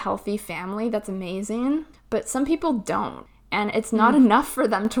a good, healthy family, that's amazing, but some people don't, and it's not enough for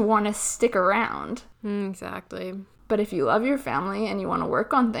them to want to stick around. Exactly. But if you love your family and you want to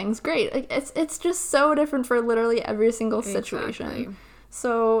work on things, great. Like, it's just so different for literally every single situation. Exactly.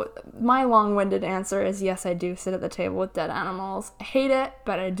 So my long-winded answer is yes, I do sit at the table with dead animals. I hate it,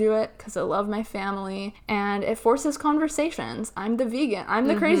 but I do it because I love my family, and it forces conversations. I'm the vegan. I'm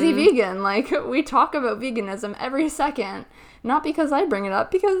the crazy vegan. Like, we talk about veganism every second, not because I bring it up,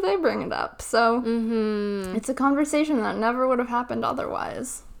 because they bring it up. So it's a conversation that never would have happened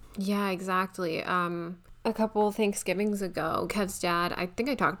otherwise. Yeah, exactly. A couple Thanksgivings ago, Kev's dad, I think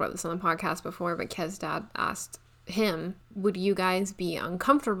I talked about this on the podcast before, but Kev's dad asked him, would you guys be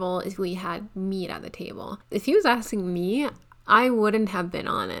uncomfortable if we had meat at the table? If he was asking me, I wouldn't have been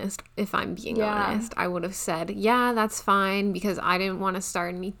honest, if I'm being honest. I would have said, yeah, that's fine, because I didn't want to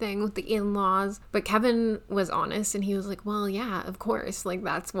start anything with the in-laws. But Kevin was honest, and he was like, well, yeah, of course. Like,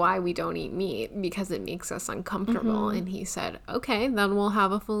 that's why we don't eat meat, because it makes us uncomfortable. And he said, okay, then we'll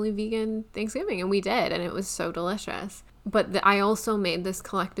have a fully vegan Thanksgiving. And we did, and it was so delicious. But I also made this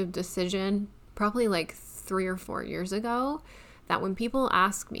collective decision probably like 3 or 4 years ago that when people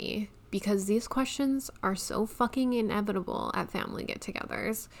ask me, because these questions are so fucking inevitable at family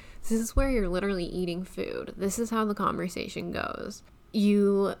get-togethers. This is where you're literally eating food. This is how the conversation goes.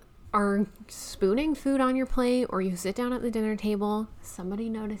 You are spooning food on your plate, or you sit down at the dinner table, somebody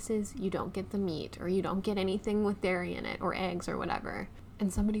notices you don't get the meat, or you don't get anything with dairy in it, or eggs, or whatever.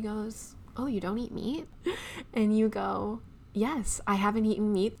 And somebody goes, oh, you don't eat meat? And you go, yes, I haven't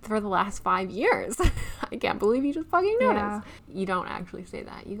eaten meat for the last 5 years. I can't believe you just fucking noticed. Yeah. You don't actually say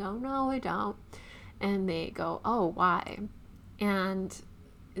that. You go, no, I don't. And they go, oh, why? And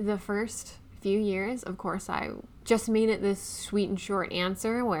the first few years, of course, I just made it this sweet and short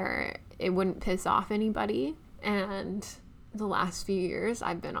answer where it wouldn't piss off anybody. And the last few years,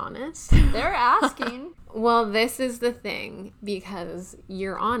 I've been honest. They're asking. Well, this is the thing, because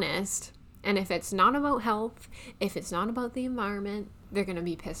you're honest. And if it's not about health, if it's not about the environment, they're going to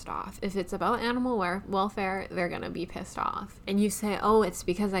be pissed off. If it's about animal welfare, they're going to be pissed off. And you say, oh, it's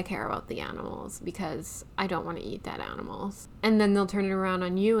because I care about the animals, because I don't want to eat dead animals. And then they'll turn it around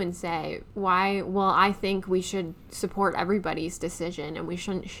on you and say, why? Well, I think we should support everybody's decision and we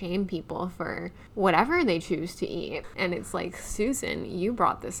shouldn't shame people for whatever they choose to eat. And it's like, Susan, you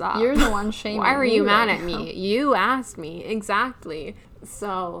brought this up. You're the one shaming me. Why are you mad at me? You asked me. Exactly.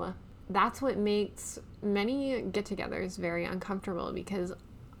 So that's what makes many get-togethers very uncomfortable, because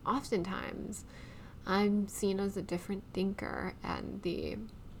oftentimes I'm seen as a different thinker and the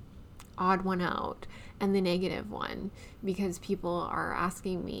odd one out and the negative one, because people are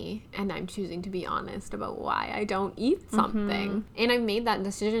asking me and I'm choosing to be honest about why I don't eat something. And I've made that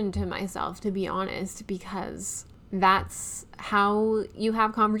decision to myself to be honest, because that's how you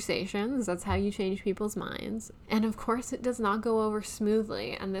have conversations. That's how you change people's minds. And of course, it does not go over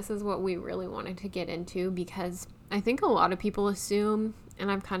smoothly. And this is what we really wanted to get into, because I think a lot of people assume,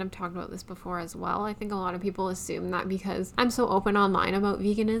 and I've kind of talked about this before as well, I think a lot of people assume that because I'm so open online about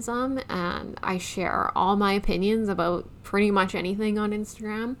veganism and I share all my opinions about pretty much anything on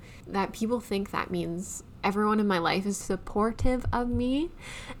Instagram, that people think that means everyone in my life is supportive of me.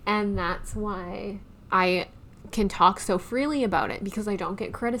 And that's why I can talk so freely about it, because I don't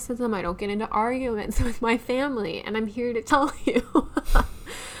get criticism. I don't get into arguments with my family. And I'm here to tell you,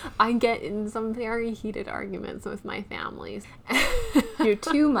 I get in some very heated arguments with my families. You're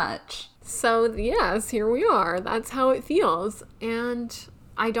too much. So yes, here we are. That's how it feels. And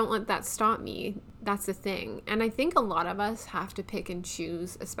I don't let that stop me. That's the thing. And I think a lot of us have to pick and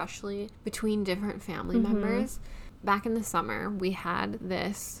choose, especially between different family members. Back in the summer, we had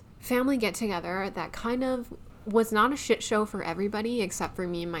this family get-together that kind of was not a shit show for everybody except for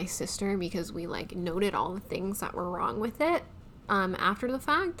me and my sister, because we like noted all the things that were wrong with it after the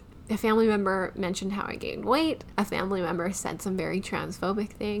fact. A family member mentioned how I gained weight. A family member said some very transphobic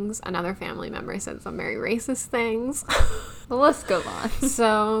things. Another family member said some very racist things. The list goes on.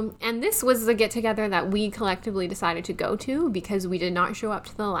 So, and this was the get-together that we collectively decided to go to, because we did not show up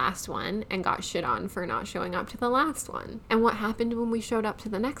to the last one and got shit on for not showing up to the last one. And what happened when we showed up to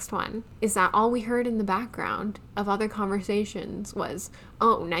the next one is that all we heard in the background of other conversations was,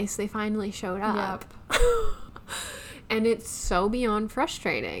 oh, nice, they finally showed up. Yep. And it's so beyond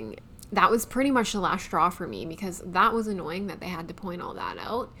frustrating. That was pretty much the last straw for me, because that was annoying that they had to point all that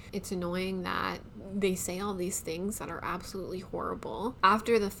out. It's annoying that they say all these things that are absolutely horrible.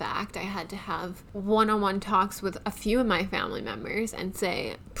 After the fact, I had to have one-on-one talks with a few of my family members and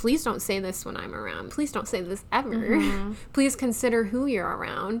say, please don't say this when I'm around. Please don't say this ever. Please consider who you're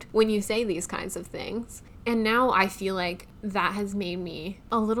around when you say these kinds of things. And now I feel like that has made me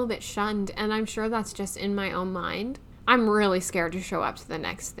a little bit shunned, and I'm sure that's just in my own mind. I'm really scared to show up to the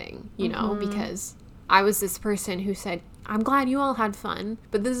next thing, you know, because I was this person who said, I'm glad you all had fun,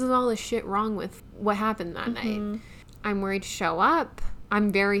 but this is all the shit wrong with what happened that night. I'm worried to show up.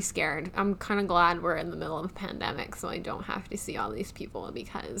 I'm very scared. I'm kind of glad we're in the middle of a pandemic, so I don't have to see all these people,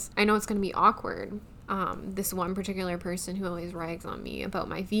 because I know it's going to be awkward. This one particular person who always rags on me about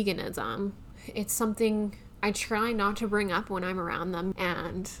my veganism, it's something I try not to bring up when I'm around them,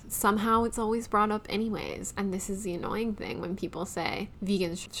 and somehow it's always brought up anyways. And this is the annoying thing when people say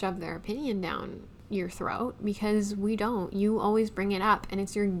vegans shove their opinion down your throat, because we don't. You always bring it up, and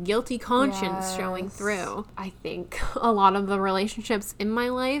it's your guilty conscience showing through. I think a lot of the relationships in my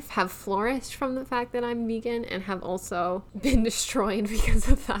life have flourished from the fact that I'm vegan, and have also been destroyed because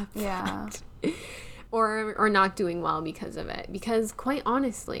of that fact. Or not doing well because of it. Because quite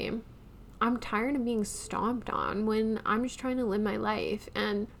honestly, I'm tired of being stomped on when I'm just trying to live my life.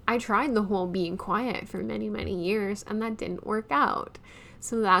 And I tried the whole being quiet for many, many years, and that didn't work out.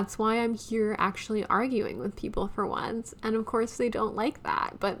 So that's why I'm here actually arguing with people for once. And of course they don't like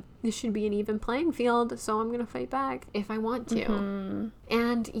that, but this should be an even playing field, so I'm going to fight back if I want to. Mm-hmm.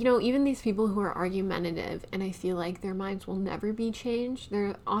 And, you know, even these people who are argumentative and I feel like their minds will never be changed, there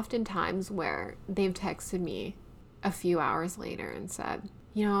are often times where they've texted me a few hours later and said,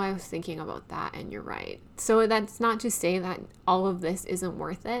 you know, I was thinking about that and you're right. So that's not to say that all of this isn't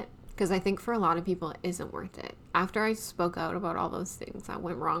worth it, because I think for a lot of people it isn't worth it. After I spoke out about all those things that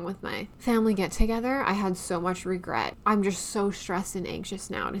went wrong with my family get-together, I had so much regret. I'm just so stressed and anxious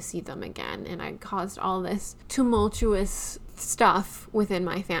now to see them again, and I caused all this tumultuous stuff within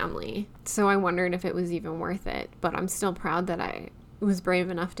my family. So I wondered if it was even worth it, but I'm still proud that I was brave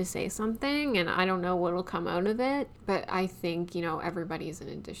enough to say something, and I don't know what'll come out of it, but I think, you know, everybody's in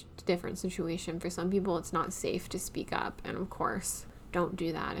a different situation. For some people it's not safe to speak up, and of course don't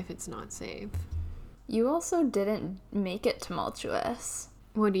do that if it's not safe. You also didn't make it tumultuous.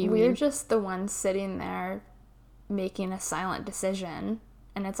 What do you mean? We're just the ones sitting there making a silent decision,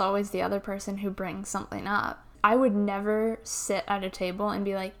 and it's always the other person who brings something up. I would never sit at a table and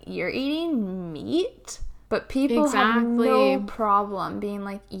be like, you're eating meat? But people have no problem being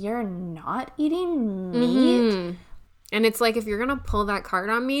like, you're not eating meat? Mm-hmm. And it's like, if you're going to pull that card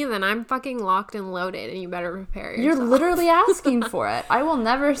on me, then I'm fucking locked and loaded, and you better prepare yourself. You're literally asking for it. I will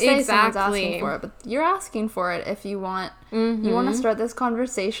never say someone's asking for it, but you're asking for it if you want. Mm-hmm. You want to start this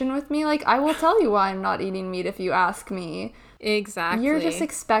conversation with me? Like, I will tell you why I'm not eating meat if you ask me. Exactly. You're just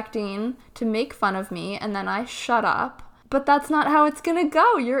expecting to make fun of me, and then I shut up. But that's not how it's gonna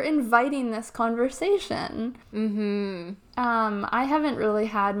go. You're inviting this conversation. Mm-hmm. I haven't really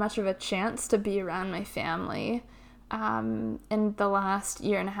had much of a chance to be around my family in the last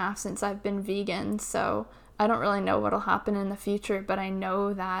year and a half since I've been vegan, so I don't really know what'll happen in the future, but I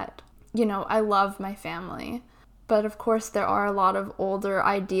know that, you know, I love my family. But of course there are a lot of older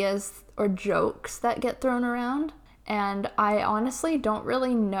ideas or jokes that get thrown around, and I honestly don't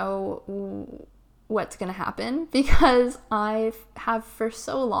really know what's gonna happen, because I have for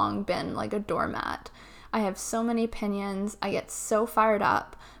so long been like a doormat. I have so many opinions, I get so fired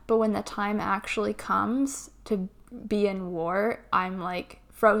up, but when the time actually comes to be in war, I'm like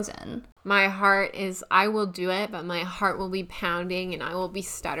frozen. My heart is, I will do it, but my heart will be pounding and I will be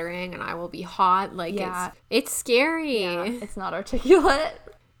stuttering and I will be hot. Like, yeah. It's scary. Yeah, it's not articulate.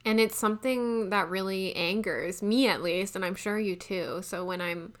 And it's something that really angers me, at least, and I'm sure you too. So when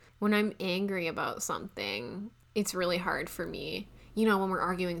I'm angry about something, it's really hard for me. You know, when we're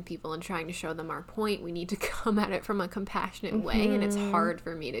arguing with people and trying to show them our point, we need to come at it from a compassionate way. And it's hard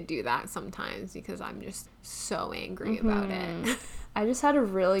for me to do that sometimes because I'm just so angry about it. I just had a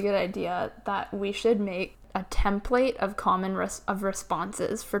really good idea that we should make a template of common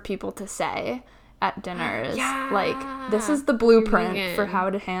responses for people to say at dinners. Yeah. Like, this is the blueprint for how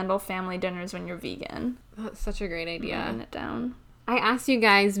to handle family dinners when you're vegan. That's such a great idea. I'm writing it down. I asked you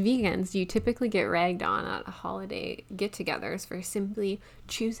guys, vegans, do you typically get ragged on at holiday get-togethers for simply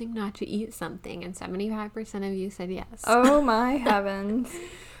choosing not to eat something? And 75% of you said yes. Oh my heavens.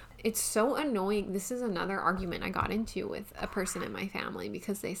 It's so annoying. This is another argument I got into with a person in my family,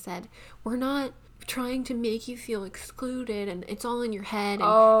 because they said, we're not trying to make you feel excluded, and it's all in your head,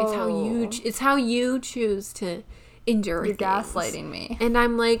 and it's how you choose to endure You're things. Gaslighting me. And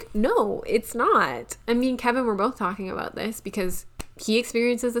I'm like, no, it's not. I mean, Kevin, we're both talking about this because he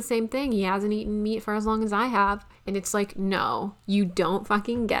experiences the same thing. He hasn't eaten meat for as long as I have. And it's like, no, you don't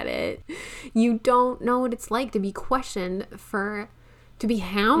fucking get it. You don't know what it's like to be questioned to be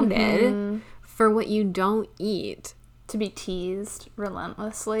hounded for what you don't eat. To be teased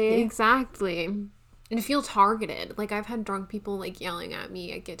relentlessly. Exactly. And to feel targeted. Like, I've had drunk people, like, yelling at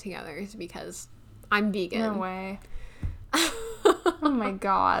me at get-togethers because I'm vegan. No way. Oh my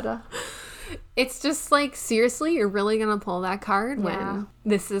god. It's just like, seriously, you're really gonna pull that card when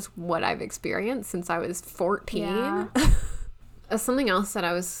this is what I've experienced since I was 14? Yeah. Something else that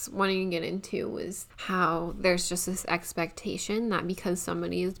I was wanting to get into was how there's just this expectation that because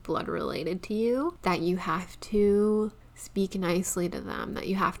somebody is blood related to you, that you have to speak nicely to them, that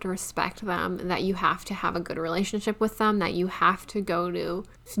you have to respect them, that you have to have a good relationship with them, that you have to go to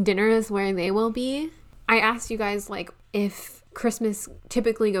dinners where they will be. I asked you guys, like, if Christmas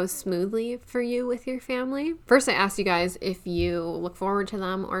typically goes smoothly for you with your family. First, I asked you guys if you look forward to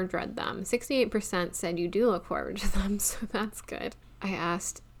them or dread them. 68% said you do look forward to them, so that's good. I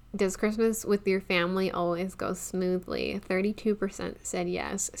asked Does Christmas with your family always go smoothly? 32% said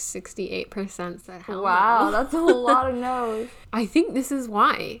yes. 68% said hell Wow, no. that's a lot of no's. I think this is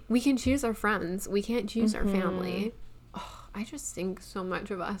why. We can choose our friends. We can't choose our family. Oh, I just think so much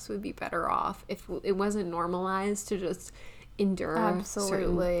of us would be better off if it wasn't normalized to just endure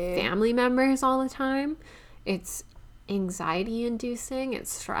Absolutely. certain family members all the time. It's anxiety inducing.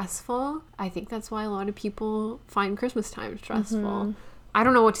 It's stressful. I think that's why a lot of people find Christmas time stressful. I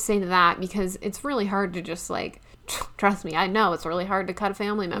don't know what to say to that because it's really hard to just like, trust me, I know it's really hard to cut a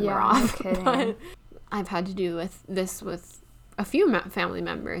family member off. No kidding. But I've had to do with this with a few family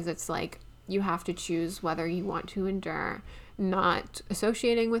members. It's like you have to choose whether you want to endure not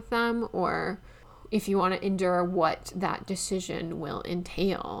associating with them, or if you want to endure what that decision will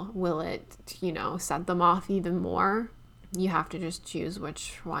entail. Will it, set them off even more? You have to just choose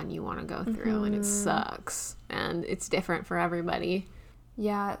which one you want to go through, and it sucks. And it's different for everybody.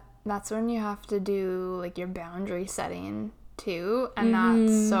 Yeah, that's when you have to do like your boundary setting too, and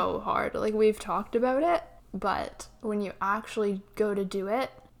that's so hard. Like, we've talked about it, but when you actually go to do it,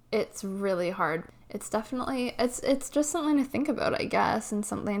 it's really hard. It's definitely it's just something to think about, I guess, and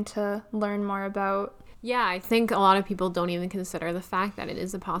something to learn more about. Yeah, I think a lot of people don't even consider the fact that it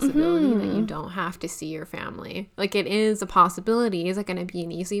is a possibility that you don't have to see your family. Like, it is a possibility. Is it going to be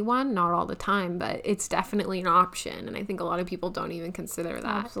an easy one? Not all the time, but it's definitely an option. And I think a lot of people don't even consider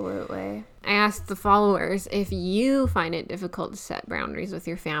that. Absolutely. I asked the followers if you find it difficult to set boundaries with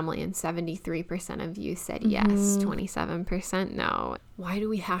your family, and 73% of you said yes, 27% no. Why do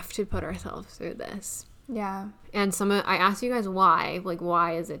we have to put ourselves through this? Yeah. And I asked you guys why. Like,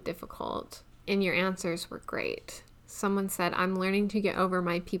 why is it difficult? And your answers were great. Someone said, I'm learning to get over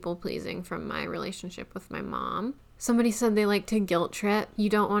my people pleasing from my relationship with my mom. Somebody said they like to guilt trip. You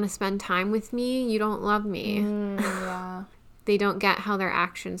don't want to spend time with me. You don't love me. Yeah. They don't get how their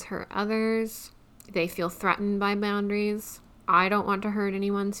actions hurt others. They feel threatened by boundaries. I don't want to hurt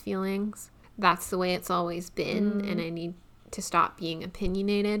anyone's feelings. That's the way it's always been. And I need to stop being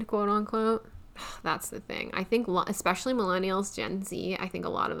opinionated, quote unquote. That's the thing. I think especially millennials, Gen Z, I think a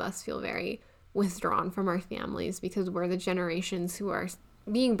lot of us feel very withdrawn from our families because we're the generations who are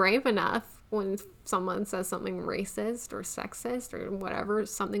being brave enough when someone says something racist or sexist or whatever,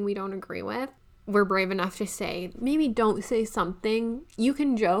 something we don't agree with. We're brave enough to say, maybe don't say something. You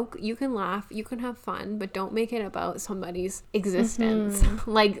can joke, you can laugh, you can have fun, but don't make it about somebody's existence.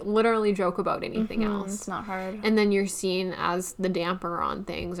 Like, literally joke about anything else. It's not hard. And then you're seen as the damper on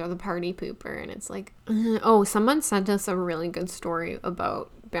things or the party pooper. And it's like, oh, someone sent us a really good story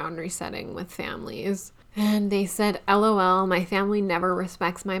about boundary setting with families. And they said, LOL, my family never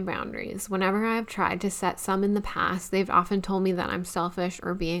respects my boundaries. Whenever I've tried to set some in the past, they've often told me that I'm selfish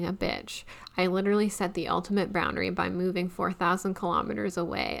or being a bitch. I literally set the ultimate boundary by moving 4,000 kilometers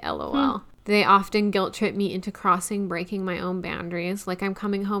away, LOL. They often guilt trip me into breaking my own boundaries, like I'm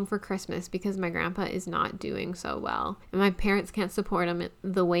coming home for Christmas because my grandpa is not doing so well, and my parents can't support him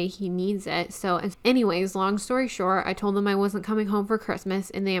the way he needs it. So anyways, long story short, I told them I wasn't coming home for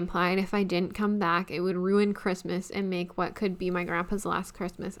Christmas, and they implied if I didn't come back, it would ruin Christmas and make what could be my grandpa's last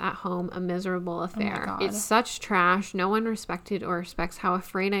Christmas at home a miserable affair. Oh my God. It's such trash. No one respected or respects how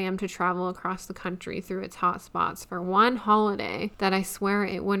afraid I am to travel across the country through its hot spots for one holiday that I swear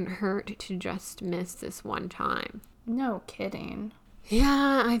it wouldn't hurt to just miss this one time. No kidding.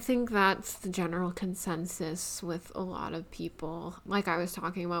 Yeah, I think that's the general consensus with a lot of people. Like I was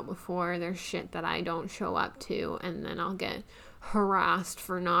talking about before, there's shit that I don't show up to, and then I'll get harassed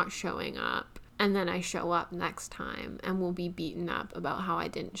for not showing up. And then I show up next time and will be beaten up about how I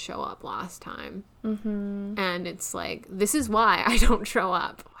didn't show up last time. And it's like, this is why I don't show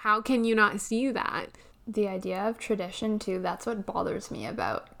up. How can you not see that? The idea of tradition too, that's what bothers me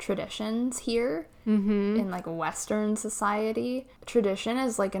about traditions here in like Western society. Tradition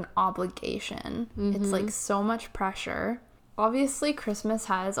is like an obligation. It's like so much pressure. Obviously Christmas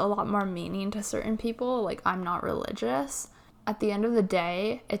has a lot more meaning to certain people. Like, I'm not religious. At the end of the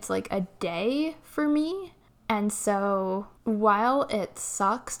day, it's like a day for me. And so while it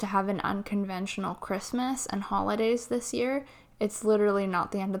sucks to have an unconventional Christmas and holidays this year, it's literally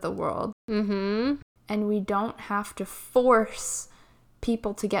not the end of the world. And we don't have to force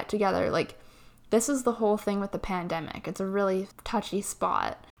people to get together. Like, this is the whole thing with the pandemic. It's a really touchy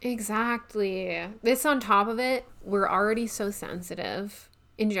spot. Exactly. This on top of it, we're already so sensitive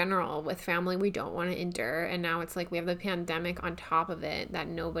in general with family we don't want to endure. And now it's like we have the pandemic on top of it that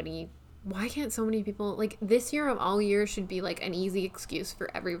why can't so many people, like, this year of all years should be like an easy excuse for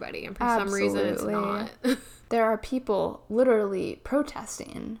everybody. And for some reason it's not. There are people literally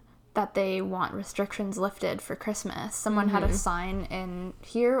protesting that they want restrictions lifted for Christmas. Someone had a sign in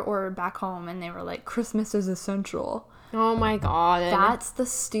here or back home, and they were like, Christmas is essential. Oh my God. That's the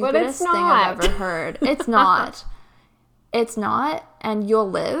stupidest thing I've ever heard. It's not. It's not, and you'll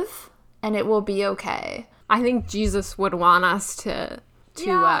live, and it will be okay. I think Jesus would want us to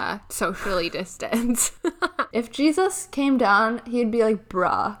socially distance. If Jesus came down, he'd be like,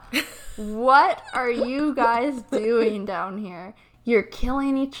 bruh, what are you guys doing down here? You're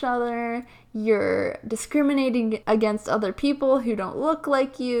killing each other. You're discriminating against other people who don't look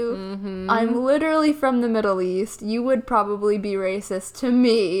like you. I'm literally from the Middle East. You would probably be racist to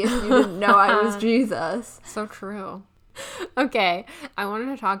me if you didn't know I was Jesus. So true. Okay, I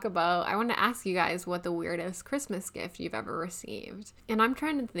want to ask you guys what the weirdest Christmas gift you've ever received. And I'm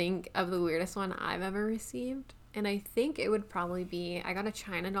trying to think of the weirdest one I've ever received. And I think it would probably be, I got a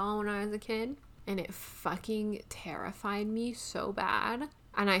China doll when I was a kid, and it fucking terrified me so bad.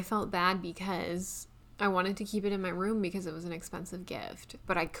 And I felt bad because I wanted to keep it in my room because it was an expensive gift,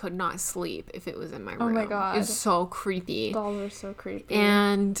 but I could not sleep if it was in my room. Oh my God. It's so creepy. Dolls are so creepy.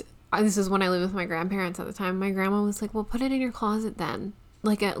 And this is when I lived with my grandparents at the time. My grandma was like, well, put it in your closet then.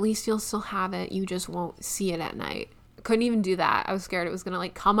 Like, at least you'll still have it. You just won't see it at night. Couldn't even do that. I was scared it was going to,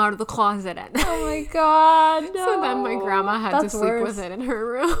 like, come out of the closet at night. Oh my God, no. So then my grandma had to sleep worse. with it in her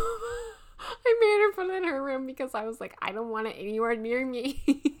room. I made her put it in her room because I was like, I don't want it anywhere near me.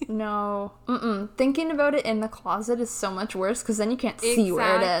 No. Thinking about it in the closet is so much worse because then you can't see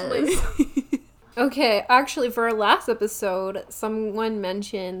where it is. Okay, actually, for our last episode, someone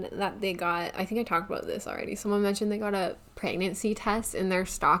mentioned that they got, I think I talked about this already, someone mentioned they got a pregnancy test in their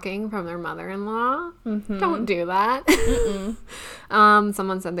stocking from their mother-in-law. Don't do that.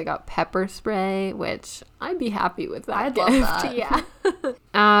 Someone said they got pepper spray, which I'd be happy with that I'd gift. love that.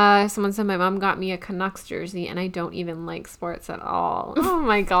 Yeah. Someone said my mom got me a Canucks jersey, and I don't even like sports at all. Oh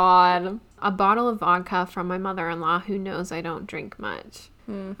my God. A bottle of vodka from my mother-in-law, who knows I don't drink much.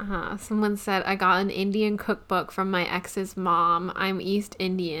 Someone said I got an Indian cookbook from my ex's mom. I'm East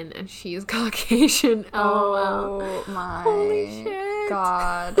Indian and she's Caucasian. Oh my Holy shit.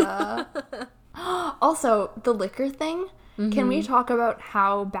 God. Also, the liquor thing. Can we talk about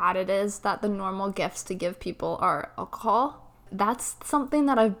how bad it is that the normal gifts to give people are alcohol? That's something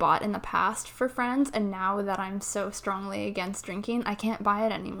that I've bought in the past for friends, and now that I'm so strongly against drinking, I can't buy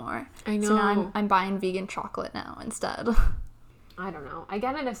it anymore. I know. So now I'm buying vegan chocolate now instead. I don't know. I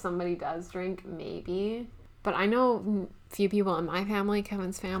get it if somebody does drink, maybe. But I know few people in my family,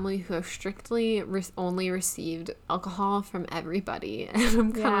 Kevin's family, who have strictly only received alcohol from everybody. And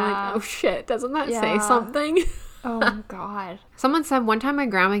I'm kind of like, oh shit, doesn't that say something? Oh my God. Someone said one time my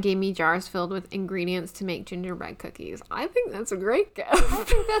grandma gave me jars filled with ingredients to make gingerbread cookies. I think that's a great gift. I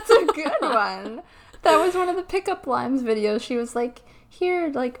think that's a good one. That was one of the pickup lines videos. She was like, here,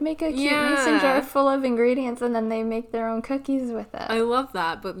 like, make a cute mason jar full of ingredients, and then they make their own cookies with it. I love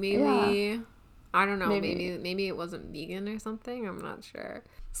that, but maybe, I don't know, maybe it wasn't vegan or something. I'm not sure.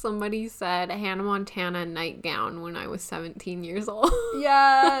 Somebody said Hannah Montana nightgown when I was 17 years old.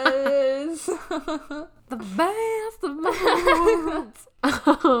 Yes. The best of my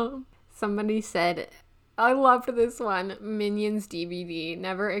worlds. Somebody said, I loved this one, Minions DVD.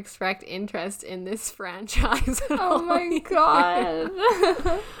 Never expect interest in this franchise. Oh my God.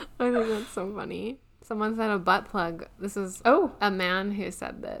 I think that's so funny. Someone said a butt plug. This is a man who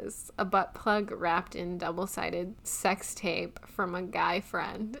said this. A butt plug wrapped in double-sided sex tape from a guy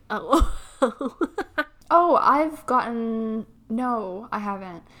friend. Oh, I've gotten... No, I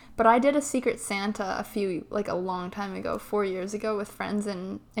haven't. But I did a Secret Santa a long time ago, 4 years ago, with friends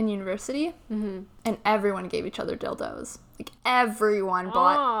in university. And everyone gave each other dildos. Like, everyone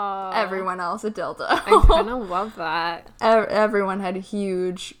bought everyone else a dildo. I kind of love that. Everyone had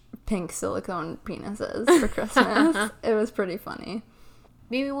huge pink silicone penises for Christmas. It was pretty funny.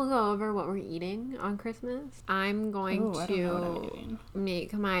 Maybe we'll go over what we're eating on Christmas. I'm going to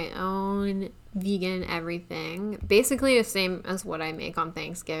make my own vegan everything. Basically the same as what I make on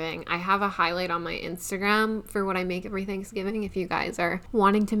Thanksgiving. I have a highlight on my Instagram for what I make every Thanksgiving if you guys are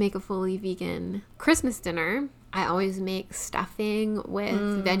wanting to make a fully vegan Christmas dinner. I always make stuffing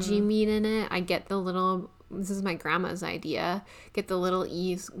with veggie meat in it. I get the little... This is my grandma's idea. Get the little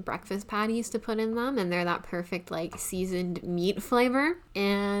Eve's breakfast patties to put in them, and they're that perfect, like, seasoned meat flavor.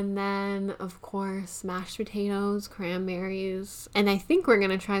 And then, of course, mashed potatoes, cranberries. And I think we're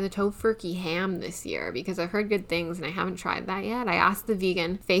going to try the Tofurkey ham this year because I've heard good things and I haven't tried that yet. I asked the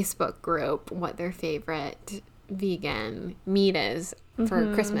vegan Facebook group what their favorite vegan meat is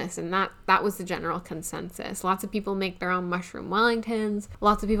for Christmas, and that was the general consensus. Lots of people make their own mushroom Wellingtons,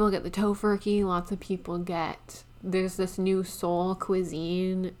 lots of people get the Tofurkey, lots of people get there's this new Soul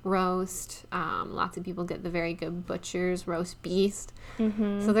Cuisine roast. Lots of people get the very good Butcher's roast beef.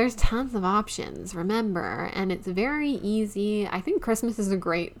 So there's tons of options, remember, and it's very easy. I think Christmas is a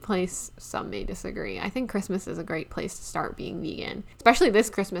great place. Some may disagree. I think Christmas is a great place to start being vegan, especially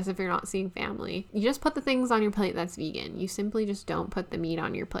this Christmas if you're not seeing family. You just put the things on your plate that's vegan. You simply just don't put the meat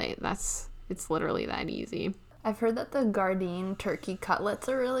on your plate. It's literally that easy. I've heard that the Gardein turkey cutlets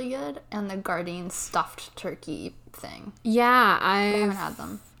are really good, and the Gardein stuffed turkey thing. Yeah, I haven't had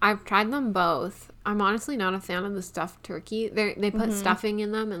them. I've tried them both. I'm honestly not a fan of the stuffed turkey. They put stuffing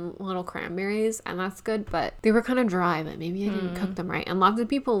in them and little cranberries, and that's good, but they were kind of dry, but maybe I didn't cook them right. And lots of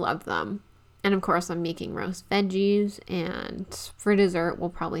people love them. And of course, I'm making roast veggies, and for dessert, we'll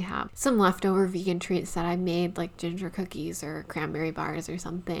probably have some leftover vegan treats that I made, like ginger cookies or cranberry bars or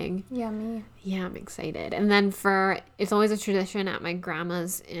something. Yummy. Yeah, I'm excited. And then it's always a tradition at my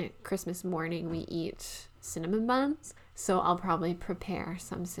grandma's Christmas morning, we eat cinnamon buns. So I'll probably prepare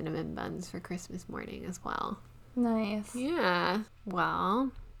some cinnamon buns for Christmas morning as well. Nice. Yeah.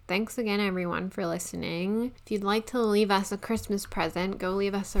 Well, thanks again, everyone, for listening. If you'd like to leave us a Christmas present, go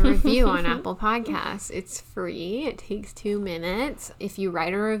leave us a review on Apple Podcasts. It's free. It takes 2 minutes. If you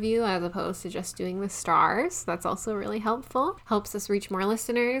write a review as opposed to just doing the stars, that's also really helpful. Helps us reach more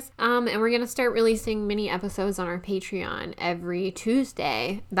listeners. And we're going to start releasing mini episodes on our Patreon every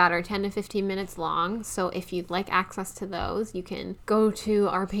Tuesday that are 10 to 15 minutes long. So if you'd like access to those, you can go to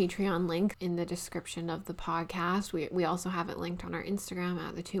our Patreon link in the description of the podcast. We also have it linked on our Instagram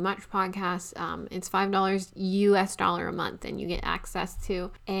at the Too Much Podcast. It's $5 US dollar a month, and you get access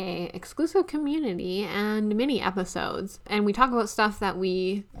to a exclusive community and mini episodes. And we talk about stuff that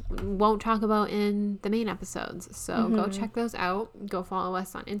we won't talk about in the main episodes. So go check those out. Go follow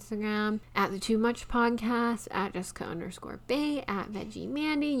us on Instagram at the Too Much Podcast, at Jessica_Bay, at Veggie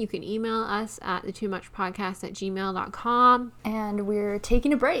Mandy. You can email us at the Too Much Podcast at gmail.com. And we're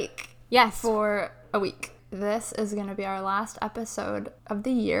taking a break. Yes. For a week. This is going to be our last episode of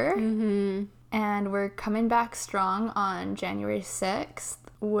the year. And we're coming back strong on January 6th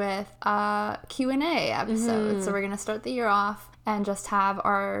with a Q&A episode. So we're going to start the year off and just have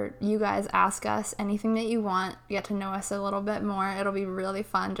you guys ask us anything that you want, get to know us a little bit more. It'll be really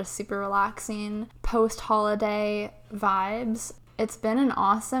fun, just super relaxing, post-holiday vibes. It's been an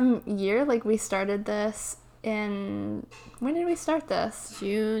awesome year. Like, we started this when did we start this?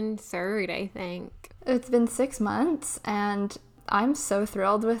 June 3rd, I think. It's been 6 months, and I'm so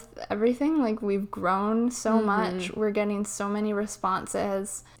thrilled with everything. Like, we've grown so much. We're getting so many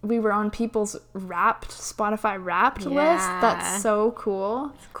responses. We were on people's Spotify Wrapped list. That's so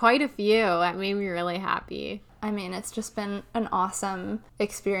cool. Quite a few. That made me really happy. I mean, it's just been an awesome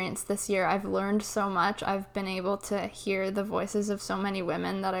experience this year. I've learned so much. I've been able to hear the voices of so many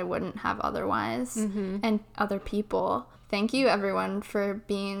women that I wouldn't have otherwise, and other people. Thank you, everyone, for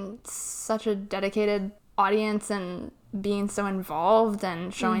being such a dedicated audience and being so involved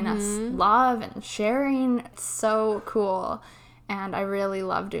and showing us love and sharing. It's so cool. And I really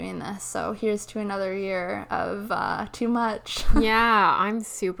love doing this. So here's to another year of Too Much. Yeah, I'm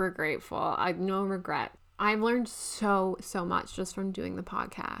super grateful. I have no regret. I've learned so much just from doing the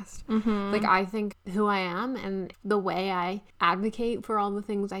podcast. Like, I think who I am and the way I advocate for all the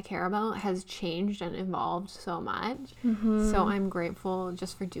things I care about has changed and evolved so much. So I'm grateful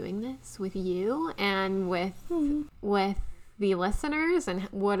just for doing this with you and with the listeners, and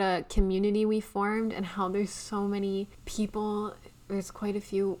what a community we formed, and how there's so many people. There's quite a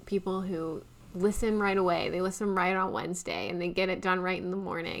few people who listen right away. They listen right on Wednesday, and they get it done right in the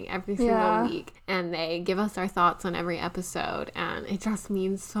morning every single week, and they give us our thoughts on every episode, and it just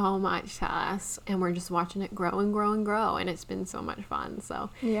means so much to us, and we're just watching it grow and grow and grow, and it's been so much fun. So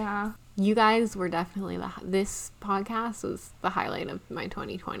yeah, you guys were definitely this podcast was the highlight of my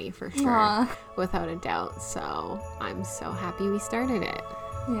 2020 for sure. Without a doubt. So I'm so happy we started it.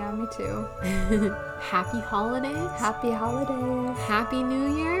 Yeah, me too. Happy holidays. Happy holidays. Happy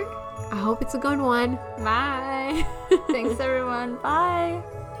New Year. I hope it's a good one. Bye. Thanks, everyone. Bye.